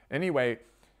 Anyway,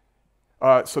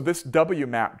 so this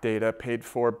WMAP data paid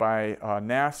for by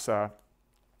NASA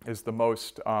is the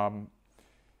most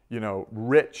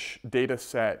rich data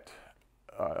set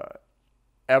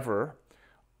ever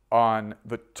on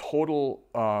the total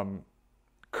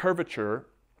curvature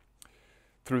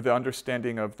through the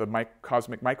understanding of the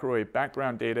cosmic microwave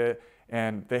background data.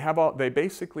 And they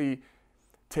basically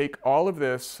take all of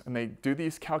this and they do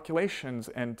these calculations,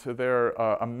 and to their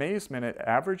amazement, it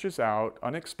averages out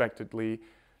unexpectedly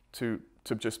to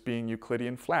just being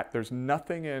Euclidean flat. There's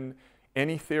nothing in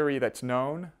any theory that's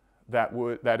known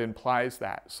that implies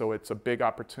that. So it's a big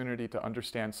opportunity to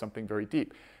understand something very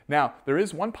deep. Now, there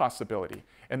is one possibility,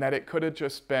 and that it could have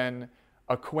just been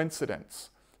a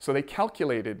coincidence. So they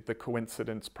calculated the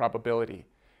coincidence probability.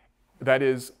 That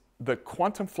is the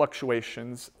quantum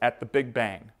fluctuations at the Big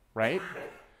Bang, right?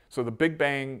 So the Big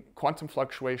Bang quantum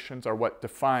fluctuations are what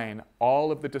define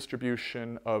all of the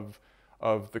distribution of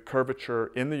the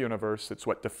curvature in the universe. It's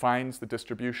what defines the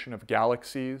distribution of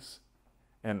galaxies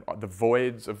and the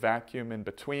voids of vacuum in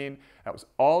between. That was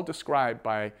all described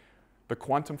by the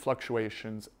quantum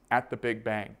fluctuations at the Big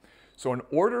Bang. So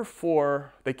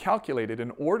they calculated,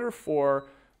 in order for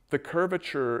the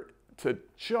curvature to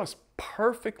just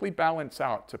perfectly balance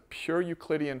out to pure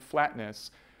Euclidean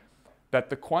flatness, that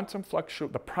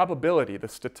the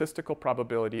statistical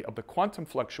probability of the quantum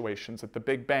fluctuations at the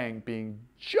Big Bang being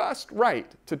just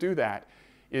right to do that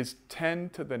is 10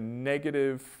 to the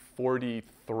negative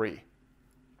 43.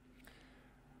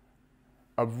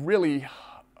 A really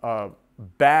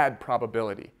bad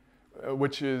probability,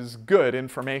 which is good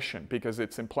information because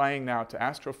it's implying now to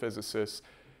astrophysicists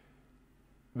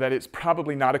that it's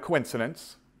probably not a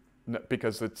coincidence,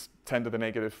 because it's 10 to the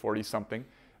negative 40 something,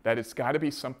 that it's got to be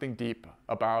something deep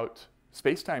about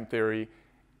space-time theory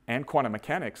and quantum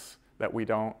mechanics that we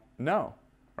don't know,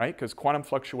 right? Because quantum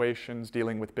fluctuations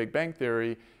dealing with Big Bang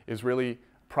theory is really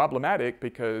problematic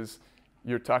because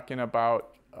you're talking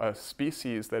about a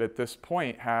species that at this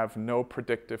point have no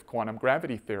predictive quantum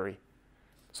gravity theory.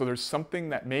 So there's something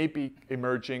that may be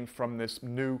emerging from this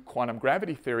new quantum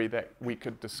gravity theory that we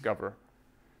could discover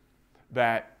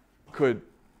that could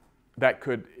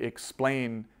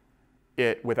explain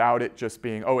it without it just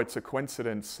being, oh, it's a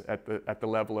coincidence at the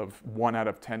level of 1 out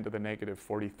of 10 to the negative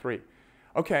 43.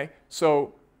 Okay,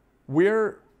 so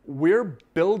we're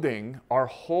building our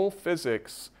whole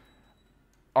physics.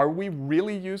 Are we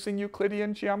really using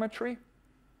Euclidean geometry?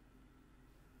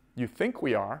 You think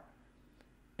we are,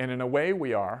 and in a way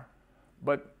we are,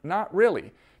 but not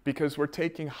really, because we're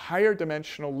taking higher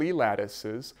dimensional Lie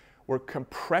lattices, we're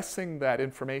compressing that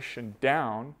information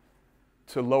down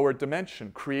to lower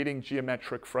dimension, creating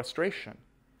geometric frustration.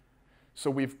 So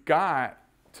we've got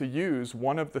to use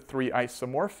one of the 3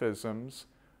 isomorphisms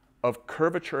of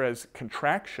curvature as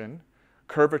contraction,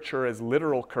 curvature as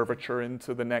literal curvature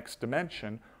into the next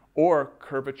dimension, or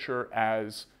curvature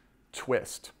as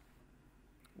twist,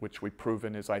 which we've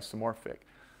proven is isomorphic.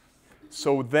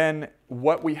 So then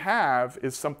what we have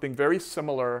is something very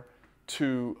similar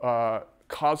to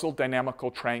causal dynamical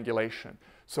triangulation.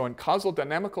 So in causal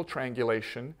dynamical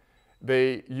triangulation,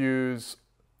 they use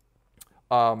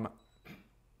 3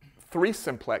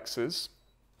 simplexes,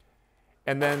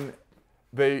 and then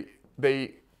they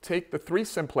take the 3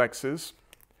 simplexes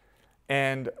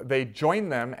and they join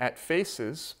them at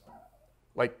faces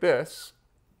like this.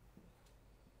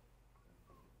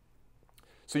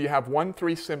 So you have one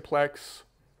 3 simplex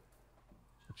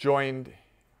joined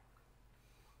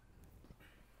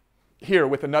here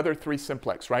with another 3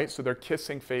 simplex, right? So they're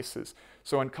kissing faces.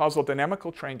 So in causal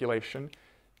dynamical triangulation,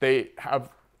 they have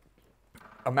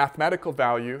a mathematical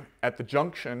value at the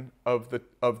junction of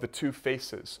the 2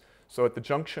 faces. So at the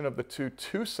junction of the two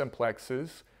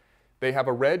simplexes, they have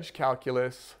a Reg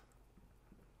calculus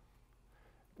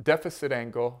deficit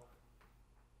angle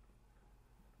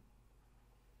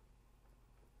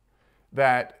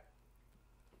that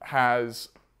has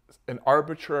an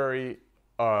arbitrary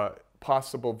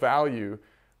possible value,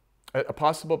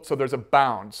 so there's a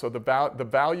bound. So the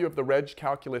value of the Reg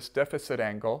calculus deficit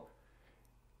angle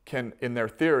can, in their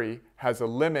theory, has a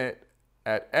limit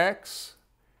at x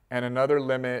and another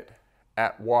limit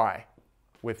at y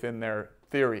within their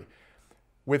theory.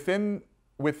 Within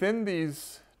within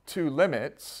these two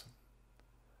limits,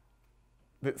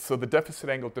 so the deficit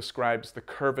angle describes the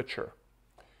curvature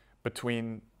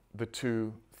between the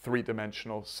two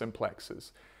three-dimensional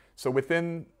simplexes. So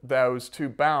within those two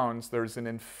bounds, there's an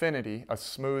infinity, a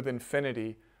smooth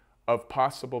infinity of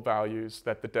possible values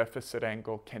that the deficit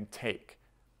angle can take.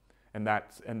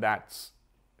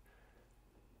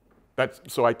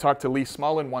 So I talked to Lee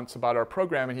Smolin once about our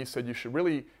program, and he said you should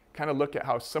really kind of look at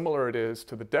how similar it is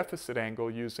to the deficit angle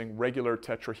using regular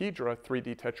tetrahedra,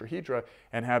 3D tetrahedra,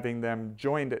 and having them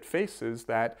joined at faces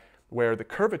that where the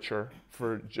curvature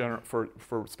for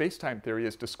space-time theory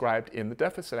is described in the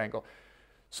deficit angle.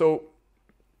 So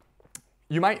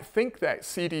you might think that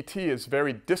CDT is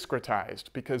very discretized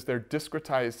because they're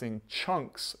discretizing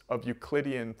chunks of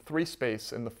Euclidean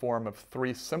 3-space in the form of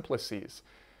 3 simplices.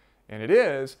 And it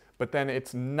is, but then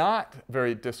it's not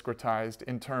very discretized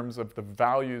in terms of the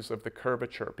values of the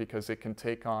curvature because it can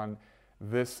take on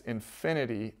this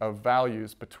infinity of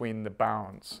values between the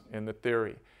bounds in the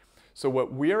theory. So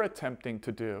what we're attempting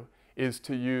to do is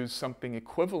to use something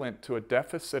equivalent to a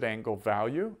deficit angle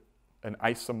value, an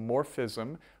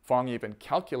isomorphism. Fong even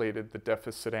calculated the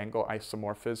deficit angle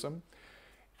isomorphism.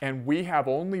 And we have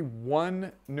only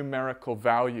one numerical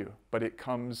value, but it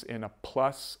comes in a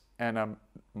plus and a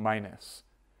minus.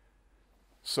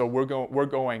 So we're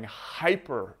going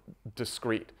hyper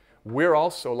discrete. We're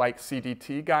also, like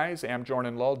CDT guys, Amjorn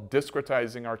and Lull,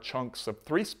 discretizing our chunks of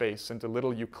 3-space into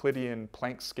little Euclidean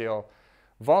Planck scale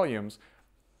volumes.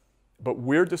 But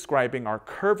we're describing our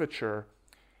curvature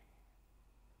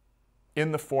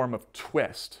in the form of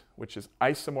twist, which is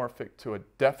isomorphic to a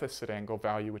deficit angle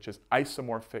value, which is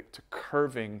isomorphic to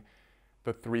curving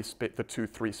the two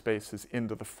 3 spaces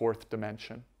into the 4th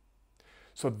dimension.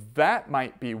 So that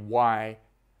might be why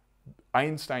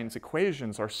Einstein's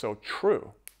equations are so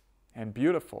true and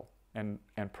beautiful and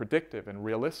predictive and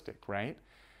realistic, right?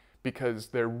 Because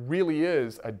there really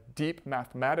is a deep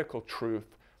mathematical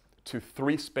truth to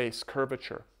 3-space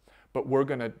curvature. But we're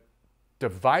going to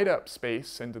divide up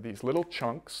space into these little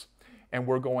chunks, and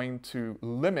we're going to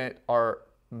limit our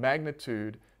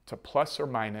magnitude to plus or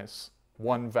minus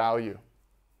 1 value,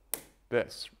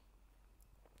 this.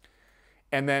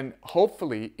 And then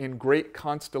hopefully in great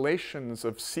constellations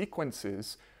of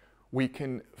sequences, we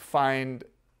can find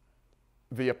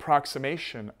the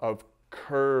approximation of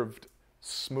curved,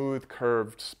 smooth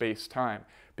curved space-time.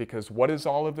 Because what is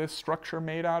all of this structure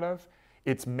made out of?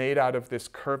 It's made out of this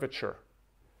curvature,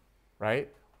 right?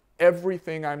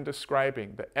 Everything I'm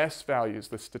describing, the S values,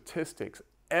 the statistics,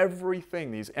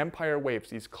 everything, these empire waves,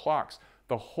 these clocks,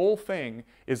 the whole thing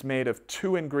is made of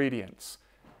 2 ingredients.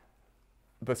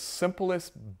 The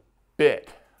simplest bit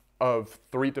of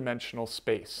 3-dimensional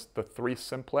space, the 3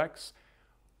 simplex,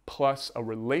 plus a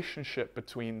relationship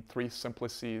between 3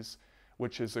 simplices,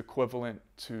 which is equivalent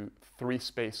to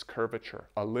 3-space curvature,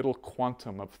 a little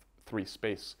quantum of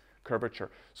 3-space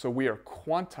curvature. So we are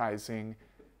quantizing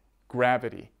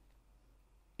gravity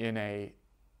in a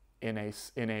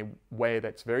way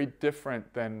that's very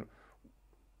different than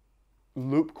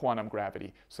loop quantum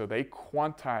gravity. So they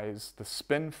quantize the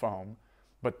spin foam,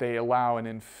 but they allow an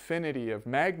infinity of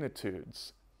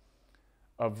magnitudes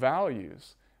of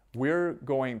values. We're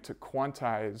going to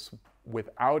quantize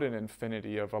without an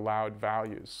infinity of allowed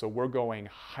values. So we're going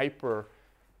hyper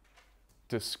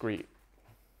discrete,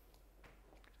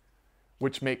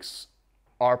 which makes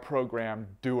our program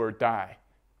do or die.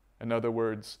 In other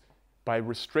words, by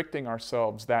restricting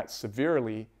ourselves that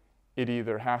severely, it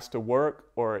either has to work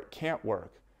or it can't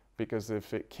work. Because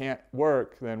if it can't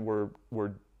work, then we're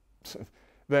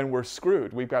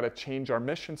screwed. We've got to change our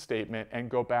mission statement and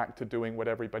go back to doing what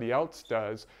everybody else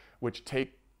does,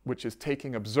 which is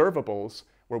taking observables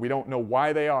where we don't know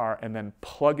why they are and then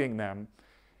plugging them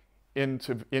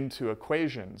into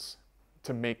equations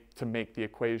to make the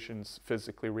equations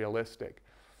physically realistic.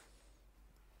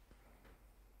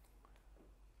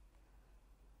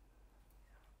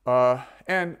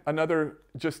 And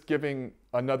just giving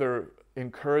another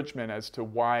encouragement as to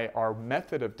why our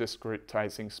method of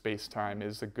discretizing space-time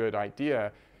is a good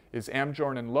idea is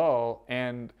Amjorn and Lull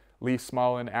and Lee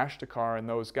Smolin, Ashtekar, and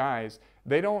those guys,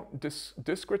 they don't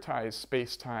discretize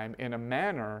space-time in a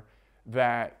manner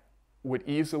that would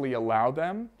easily allow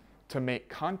them to make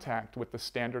contact with the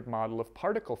standard model of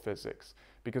particle physics.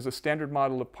 Because the standard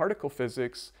model of particle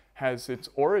physics has its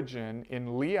origin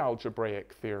in Lie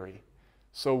algebraic theory.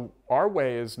 So our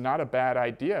way is not a bad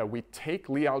idea. We take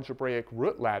Lie algebraic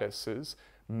root lattices,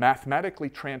 mathematically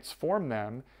transform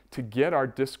them to get our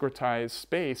discretized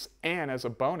space, and as a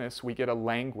bonus, we get a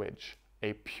language,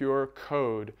 a pure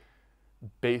code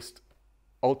based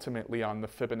ultimately on the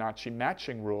Fibonacci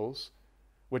matching rules,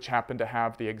 which happen to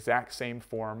have the exact same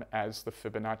form as the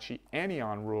Fibonacci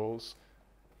anion rules,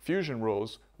 fusion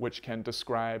rules, which can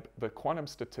describe the quantum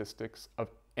statistics of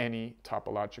any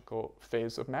topological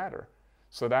phase of matter.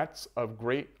 So that's a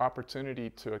great opportunity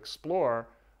to explore,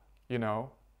 you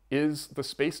know, is the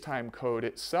space-time code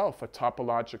itself a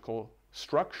topological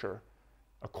structure,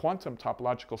 a quantum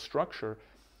topological structure,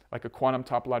 like a quantum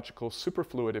topological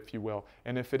superfluid, if you will?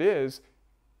 And if it is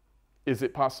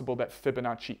it possible that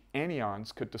Fibonacci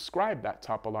anions could describe that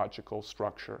topological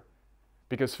structure?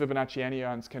 Because Fibonacci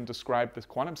anions can describe the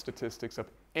quantum statistics of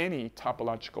any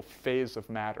topological phase of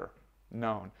matter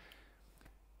known.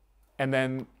 And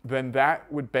then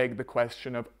that would beg the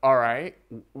question of, all right,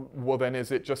 well then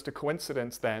is it just a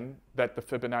coincidence then that the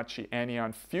Fibonacci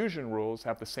anion fusion rules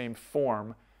have the same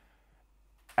form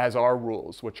as our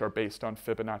rules, which are based on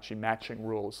Fibonacci matching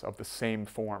rules of the same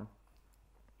form?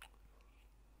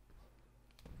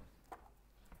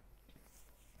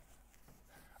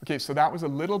 Okay, so that was a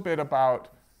little bit about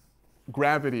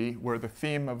gravity, where the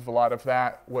theme of a lot of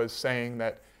that was saying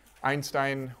that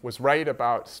Einstein was right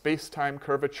about space-time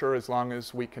curvature as long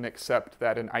as we can accept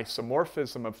that an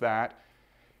isomorphism of that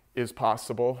is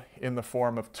possible in the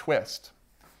form of twist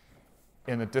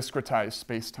in a discretized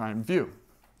space-time view.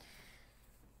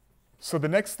 So the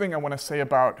next thing I want to say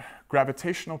about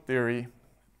gravitational theory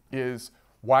is,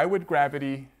 why would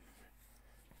gravity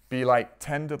be like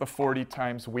 10 to the 40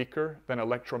 times weaker than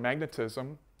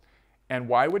electromagnetism? And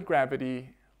why would gravity,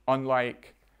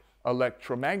 unlike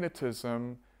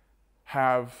electromagnetism,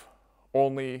 have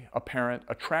only apparent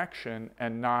attraction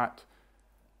and not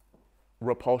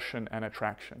repulsion and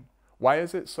attraction? Why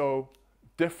is it so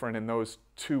different in those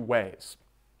two ways?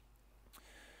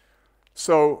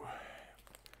 So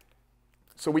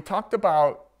we talked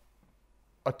about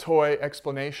a toy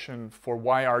explanation for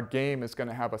why our game is going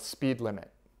to have a speed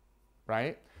limit,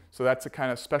 right? So that's a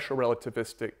kind of special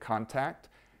relativistic contact,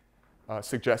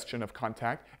 suggestion of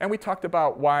contact. And we talked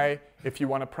about why, if you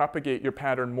want to propagate your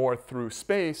pattern more through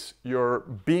space, your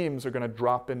beams are going to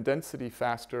drop in density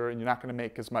faster and you're not going to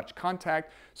make as much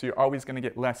contact, so you're always going to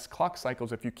get less clock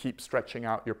cycles if you keep stretching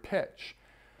out your pitch.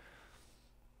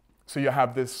 So you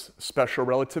have this special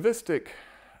relativistic,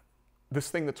 this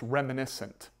thing that's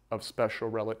reminiscent of special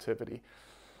relativity.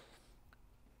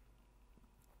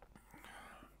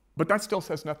 But that still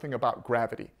says nothing about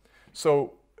gravity.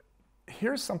 So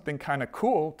here's something kind of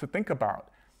cool to think about.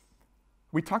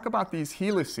 We talk about these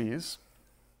helices,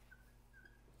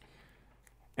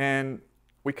 and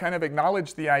we kind of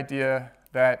acknowledge the idea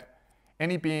that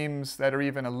any beams that are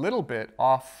even a little bit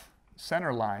off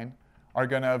center line are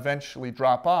going to eventually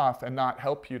drop off and not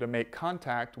help you to make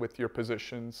contact with your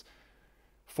positions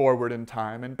forward in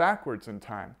time and backwards in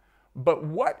time. But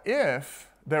what if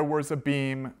there was a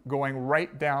beam going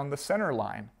right down the center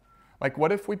line? Like,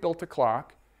 what if we built a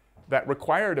clock that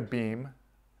required a beam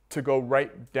to go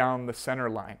right down the center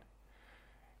line?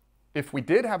 If we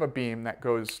did have a beam that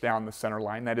goes down the center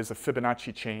line, that is a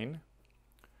Fibonacci chain,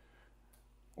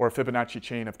 or a Fibonacci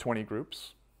chain of 20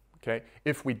 groups, okay?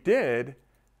 If we did,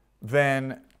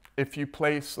 then if you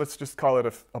place, let's just call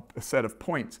it a set of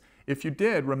points. If you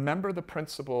did, remember the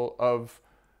principle of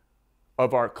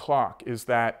our clock is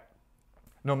that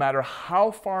no matter how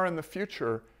far in the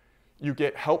future you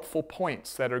get helpful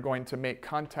points that are going to make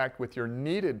contact with your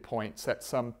needed points at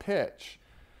some pitch,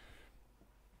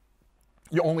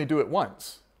 you only do it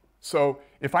once. So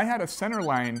if I had a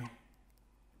centerline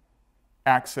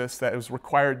axis that is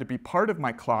required to be part of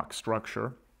my clock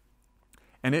structure,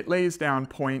 and it lays down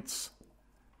points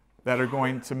that are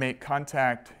going to make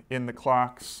contact in the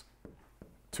clocks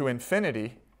to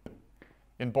infinity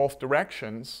in both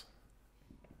directions,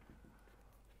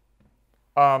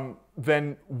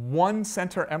 then one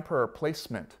center emperor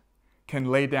placement can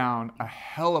lay down a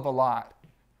hell of a lot.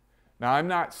 Now, I'm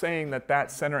not saying that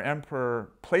that center emperor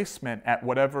placement at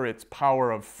whatever its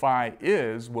power of phi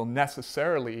is will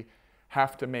necessarily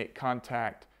have to make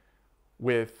contact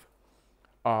with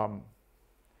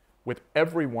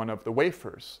every one of the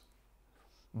wafers.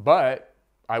 But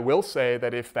I will say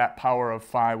that if that power of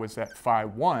phi was at phi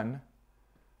 1,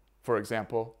 for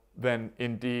example, then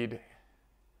indeed,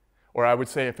 or I would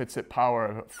say if it's at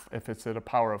a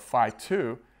power of phi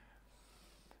 2,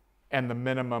 and the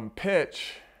minimum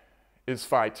pitch is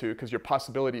phi 2, because your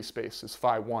possibility space is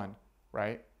phi 1,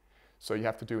 right? So you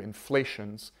have to do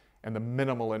inflations, and the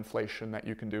minimal inflation that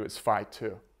you can do is phi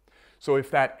 2. So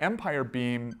if that empire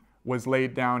beam was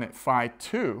laid down at phi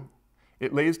 2,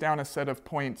 it lays down a set of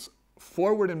points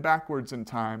forward and backwards in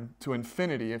time to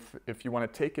infinity, if you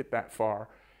want to take it that far.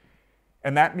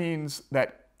 And that means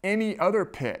that any other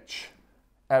pitch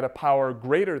at a power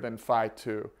greater than phi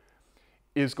 2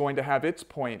 is going to have its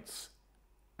points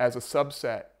as a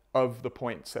subset of the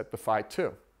points at the phi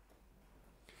 2.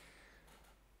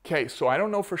 Okay, so I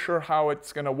don't know for sure how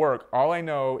it's going to work. All I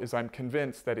know is I'm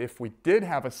convinced that if we did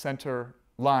have a center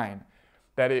line,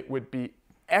 that it would be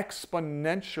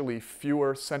exponentially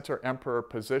fewer center emperor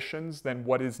positions than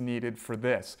what is needed for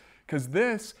this. Because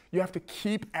this, you have to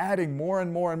keep adding more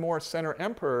and more and more center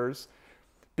emperors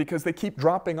because they keep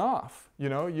dropping off. You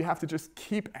know, you have to just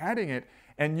keep adding it.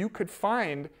 And you could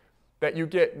find that you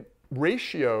get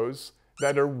ratios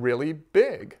that are really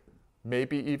big,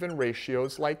 maybe even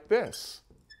ratios like this,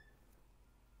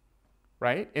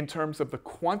 right? In terms of the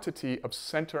quantity of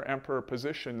center emperor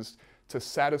positions to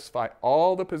satisfy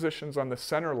all the positions on the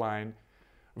center line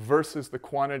versus the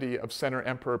quantity of center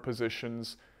emperor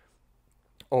positions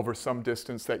over some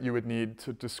distance that you would need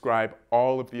to describe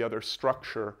all of the other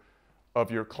structure of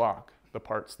your clock, the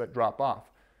parts that drop off.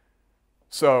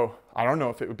 So I don't know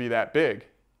if it would be that big,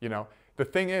 you know. The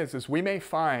thing is we may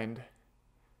find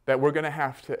that we're going to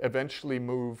have to eventually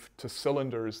move to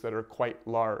cylinders that are quite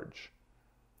large,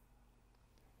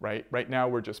 right? Right now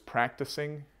we're just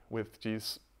practicing with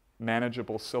these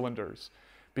manageable cylinders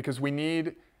because we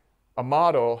need a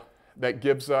model that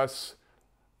gives us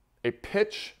a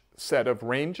pitch set of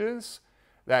ranges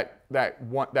that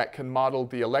can model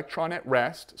the electron at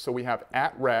rest. So we have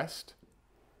at rest,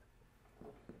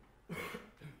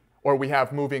 or we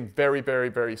have moving very, very,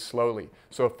 very slowly.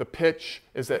 So if the pitch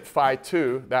is at phi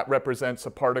 2, that represents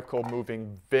a particle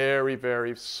moving very,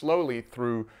 very slowly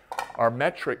through our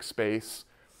metric space.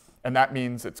 And that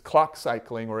means its clock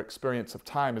cycling or experience of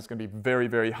time is going to be very,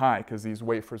 very high because these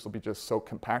wafers will be just so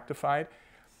compactified.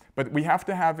 But we have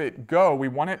to have it go. We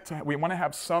want to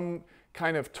have some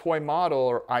kind of toy model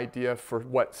or idea for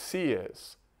what C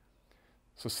is.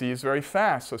 So C is very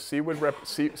fast. So C would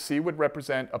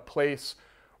represent a place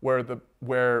where the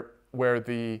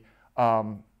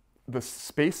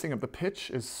spacing of the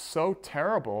pitch is so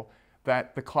terrible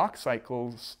that the clock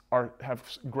cycles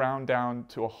have ground down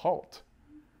to a halt,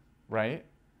 right?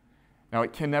 Now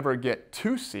it can never get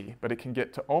to C, but it can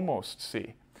get to almost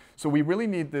C. So we really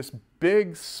need this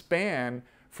big span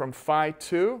from phi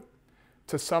 2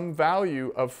 to some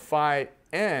value of phi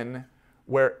n,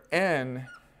 where n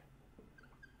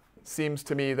seems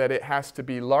to me that it has to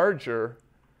be larger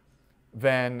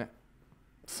than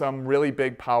some really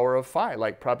big power of phi,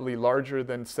 like probably larger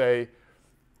than, say,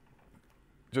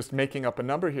 just making up a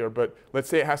number here, but let's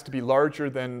say it has to be larger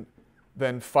than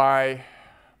phi,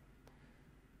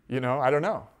 you know, I don't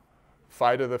know,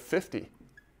 phi to the 50.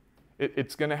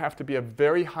 It's going to have to be a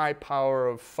very high power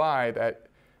of phi that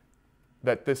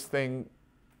this thing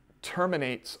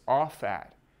terminates off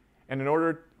at. And in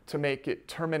order to make it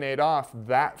terminate off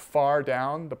that far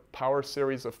down the power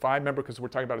series of phi, remember, because we're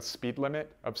talking about a speed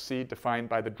limit of C defined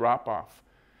by the drop-off.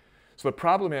 So the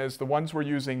problem is the ones we're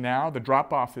using now, the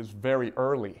drop-off is very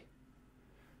early,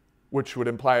 which would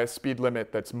imply a speed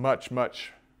limit that's much,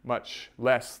 much, much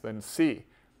less than C.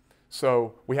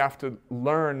 So we have to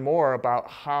learn more about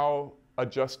how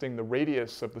adjusting the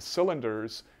radius of the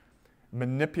cylinders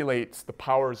manipulates the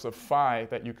powers of phi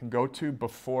that you can go to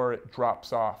before it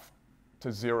drops off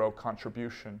to zero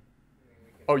contribution.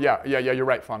 Oh yeah, you're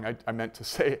right, Fong. I meant to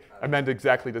say, I meant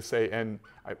exactly to say n,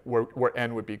 where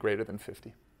n would be greater than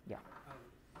 50. Yeah.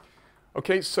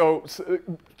 Okay, so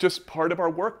just part of our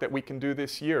work that we can do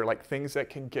this year, like things that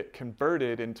can get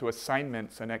converted into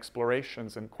assignments and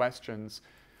explorations and questions,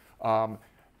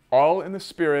 all in the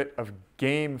spirit of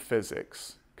game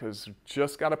physics, because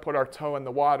just got to put our toe in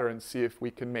the water and see if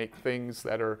we can make things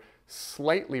that are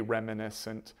slightly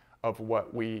reminiscent of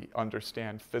what we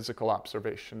understand physical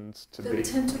observations to be. The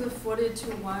 10 to the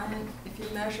 40-1, if you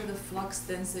measure the flux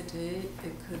density,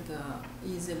 it could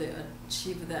easily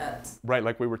achieve that. Right,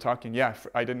 like we were talking, yeah,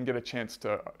 I didn't get a chance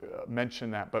to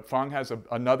mention that, but Fong has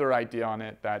another idea on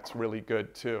it that's really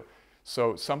good too.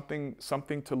 So something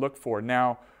to look for.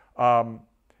 Now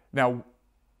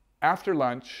after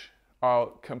lunch,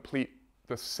 I'll complete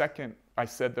the second. I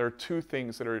said there are two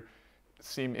things that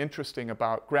seem interesting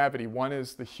about gravity. One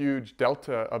is the huge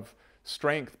delta of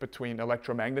strength between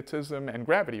electromagnetism and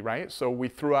gravity, right? So we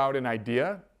threw out an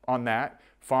idea on that.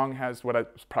 Fong has what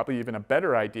is probably even a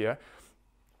better idea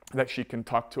that she can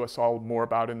talk to us all more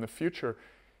about in the future.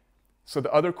 So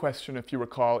the other question, if you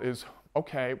recall, is,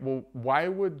 okay, well, why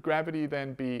would gravity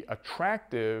then be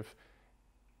attractive?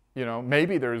 You know,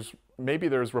 maybe there's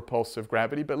repulsive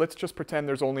gravity, but let's just pretend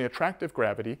there's only attractive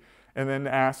gravity, and then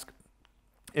ask,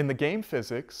 in the game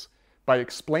physics, by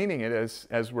explaining it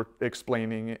as we're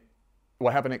explaining it, well,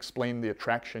 I haven't explained the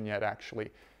attraction yet, actually.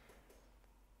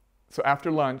 So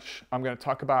after lunch, I'm going to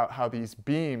talk about how these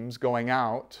beams going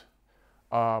out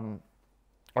are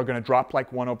going to drop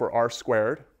like 1 over r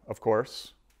squared, of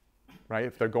course, right?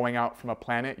 If they're going out from a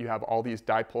planet, you have all these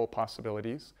dipole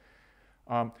possibilities.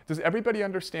 Does everybody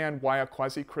understand why a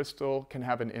quasicrystal can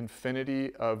have an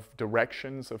infinity of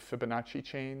directions of Fibonacci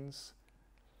chains?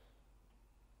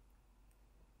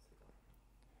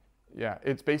 Yeah,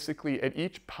 it's basically at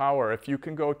each power, if you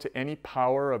can go to any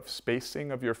power of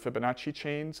spacing of your Fibonacci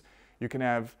chains, you can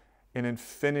have an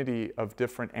infinity of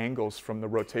different angles from the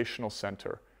rotational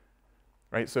center,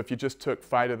 right? So if you just took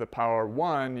phi to the power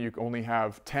 1, you only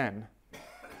have 10,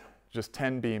 just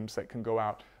 10 beams that can go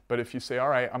out. But if you say, all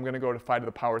right, I'm going to go to phi to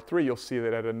the power 3, you'll see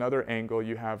that at another angle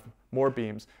you have more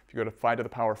beams. If you go to phi to the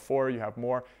power 4, you have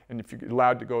more. And if you're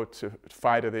allowed to go to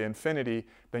phi to the infinity,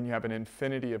 then you have an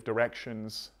infinity of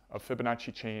directions of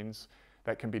Fibonacci chains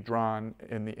that can be drawn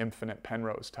in the infinite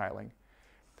Penrose tiling.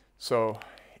 So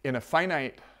in a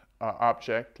finite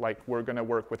object, like we're going to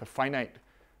work with a finite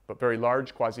but very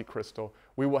large quasicrystal,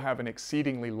 we will have an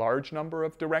exceedingly large number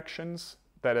of directions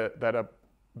that a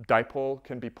dipole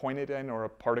can be pointed in or a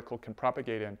particle can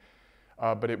propagate in,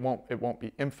 but it won't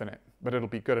be infinite, but it'll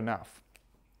be good enough.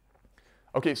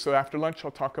 Okay, so after lunch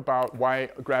I'll talk about why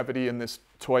gravity in this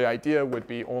toy idea would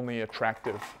be only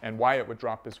attractive and why it would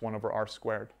drop as 1 over r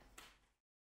squared.